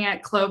find me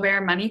at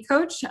Chloé Money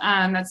Coach.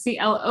 That's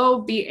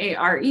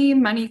CLOBARE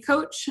Money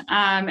Coach.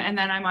 And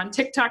then I'm on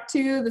TikTok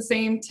too, the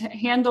same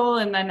handle.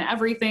 And then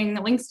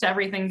links to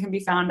everything can be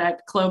found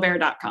at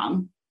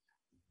chloé.com.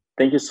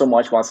 Thank you so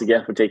much once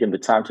again for taking the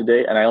time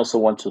today. And I also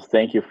want to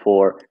thank you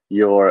for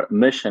your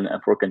mission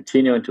and for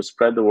continuing to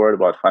spread the word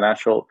about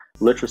financial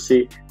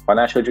literacy,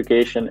 financial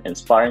education,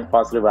 inspiring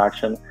positive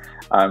action.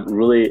 I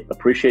really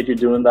appreciate you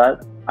doing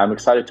that. I'm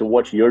excited to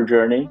watch your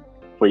journey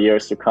for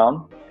years to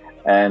come.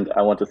 And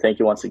I want to thank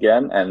you once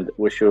again and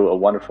wish you a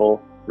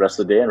wonderful rest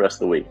of the day and rest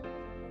of the week.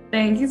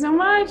 Thank you so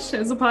much. It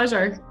was a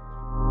pleasure.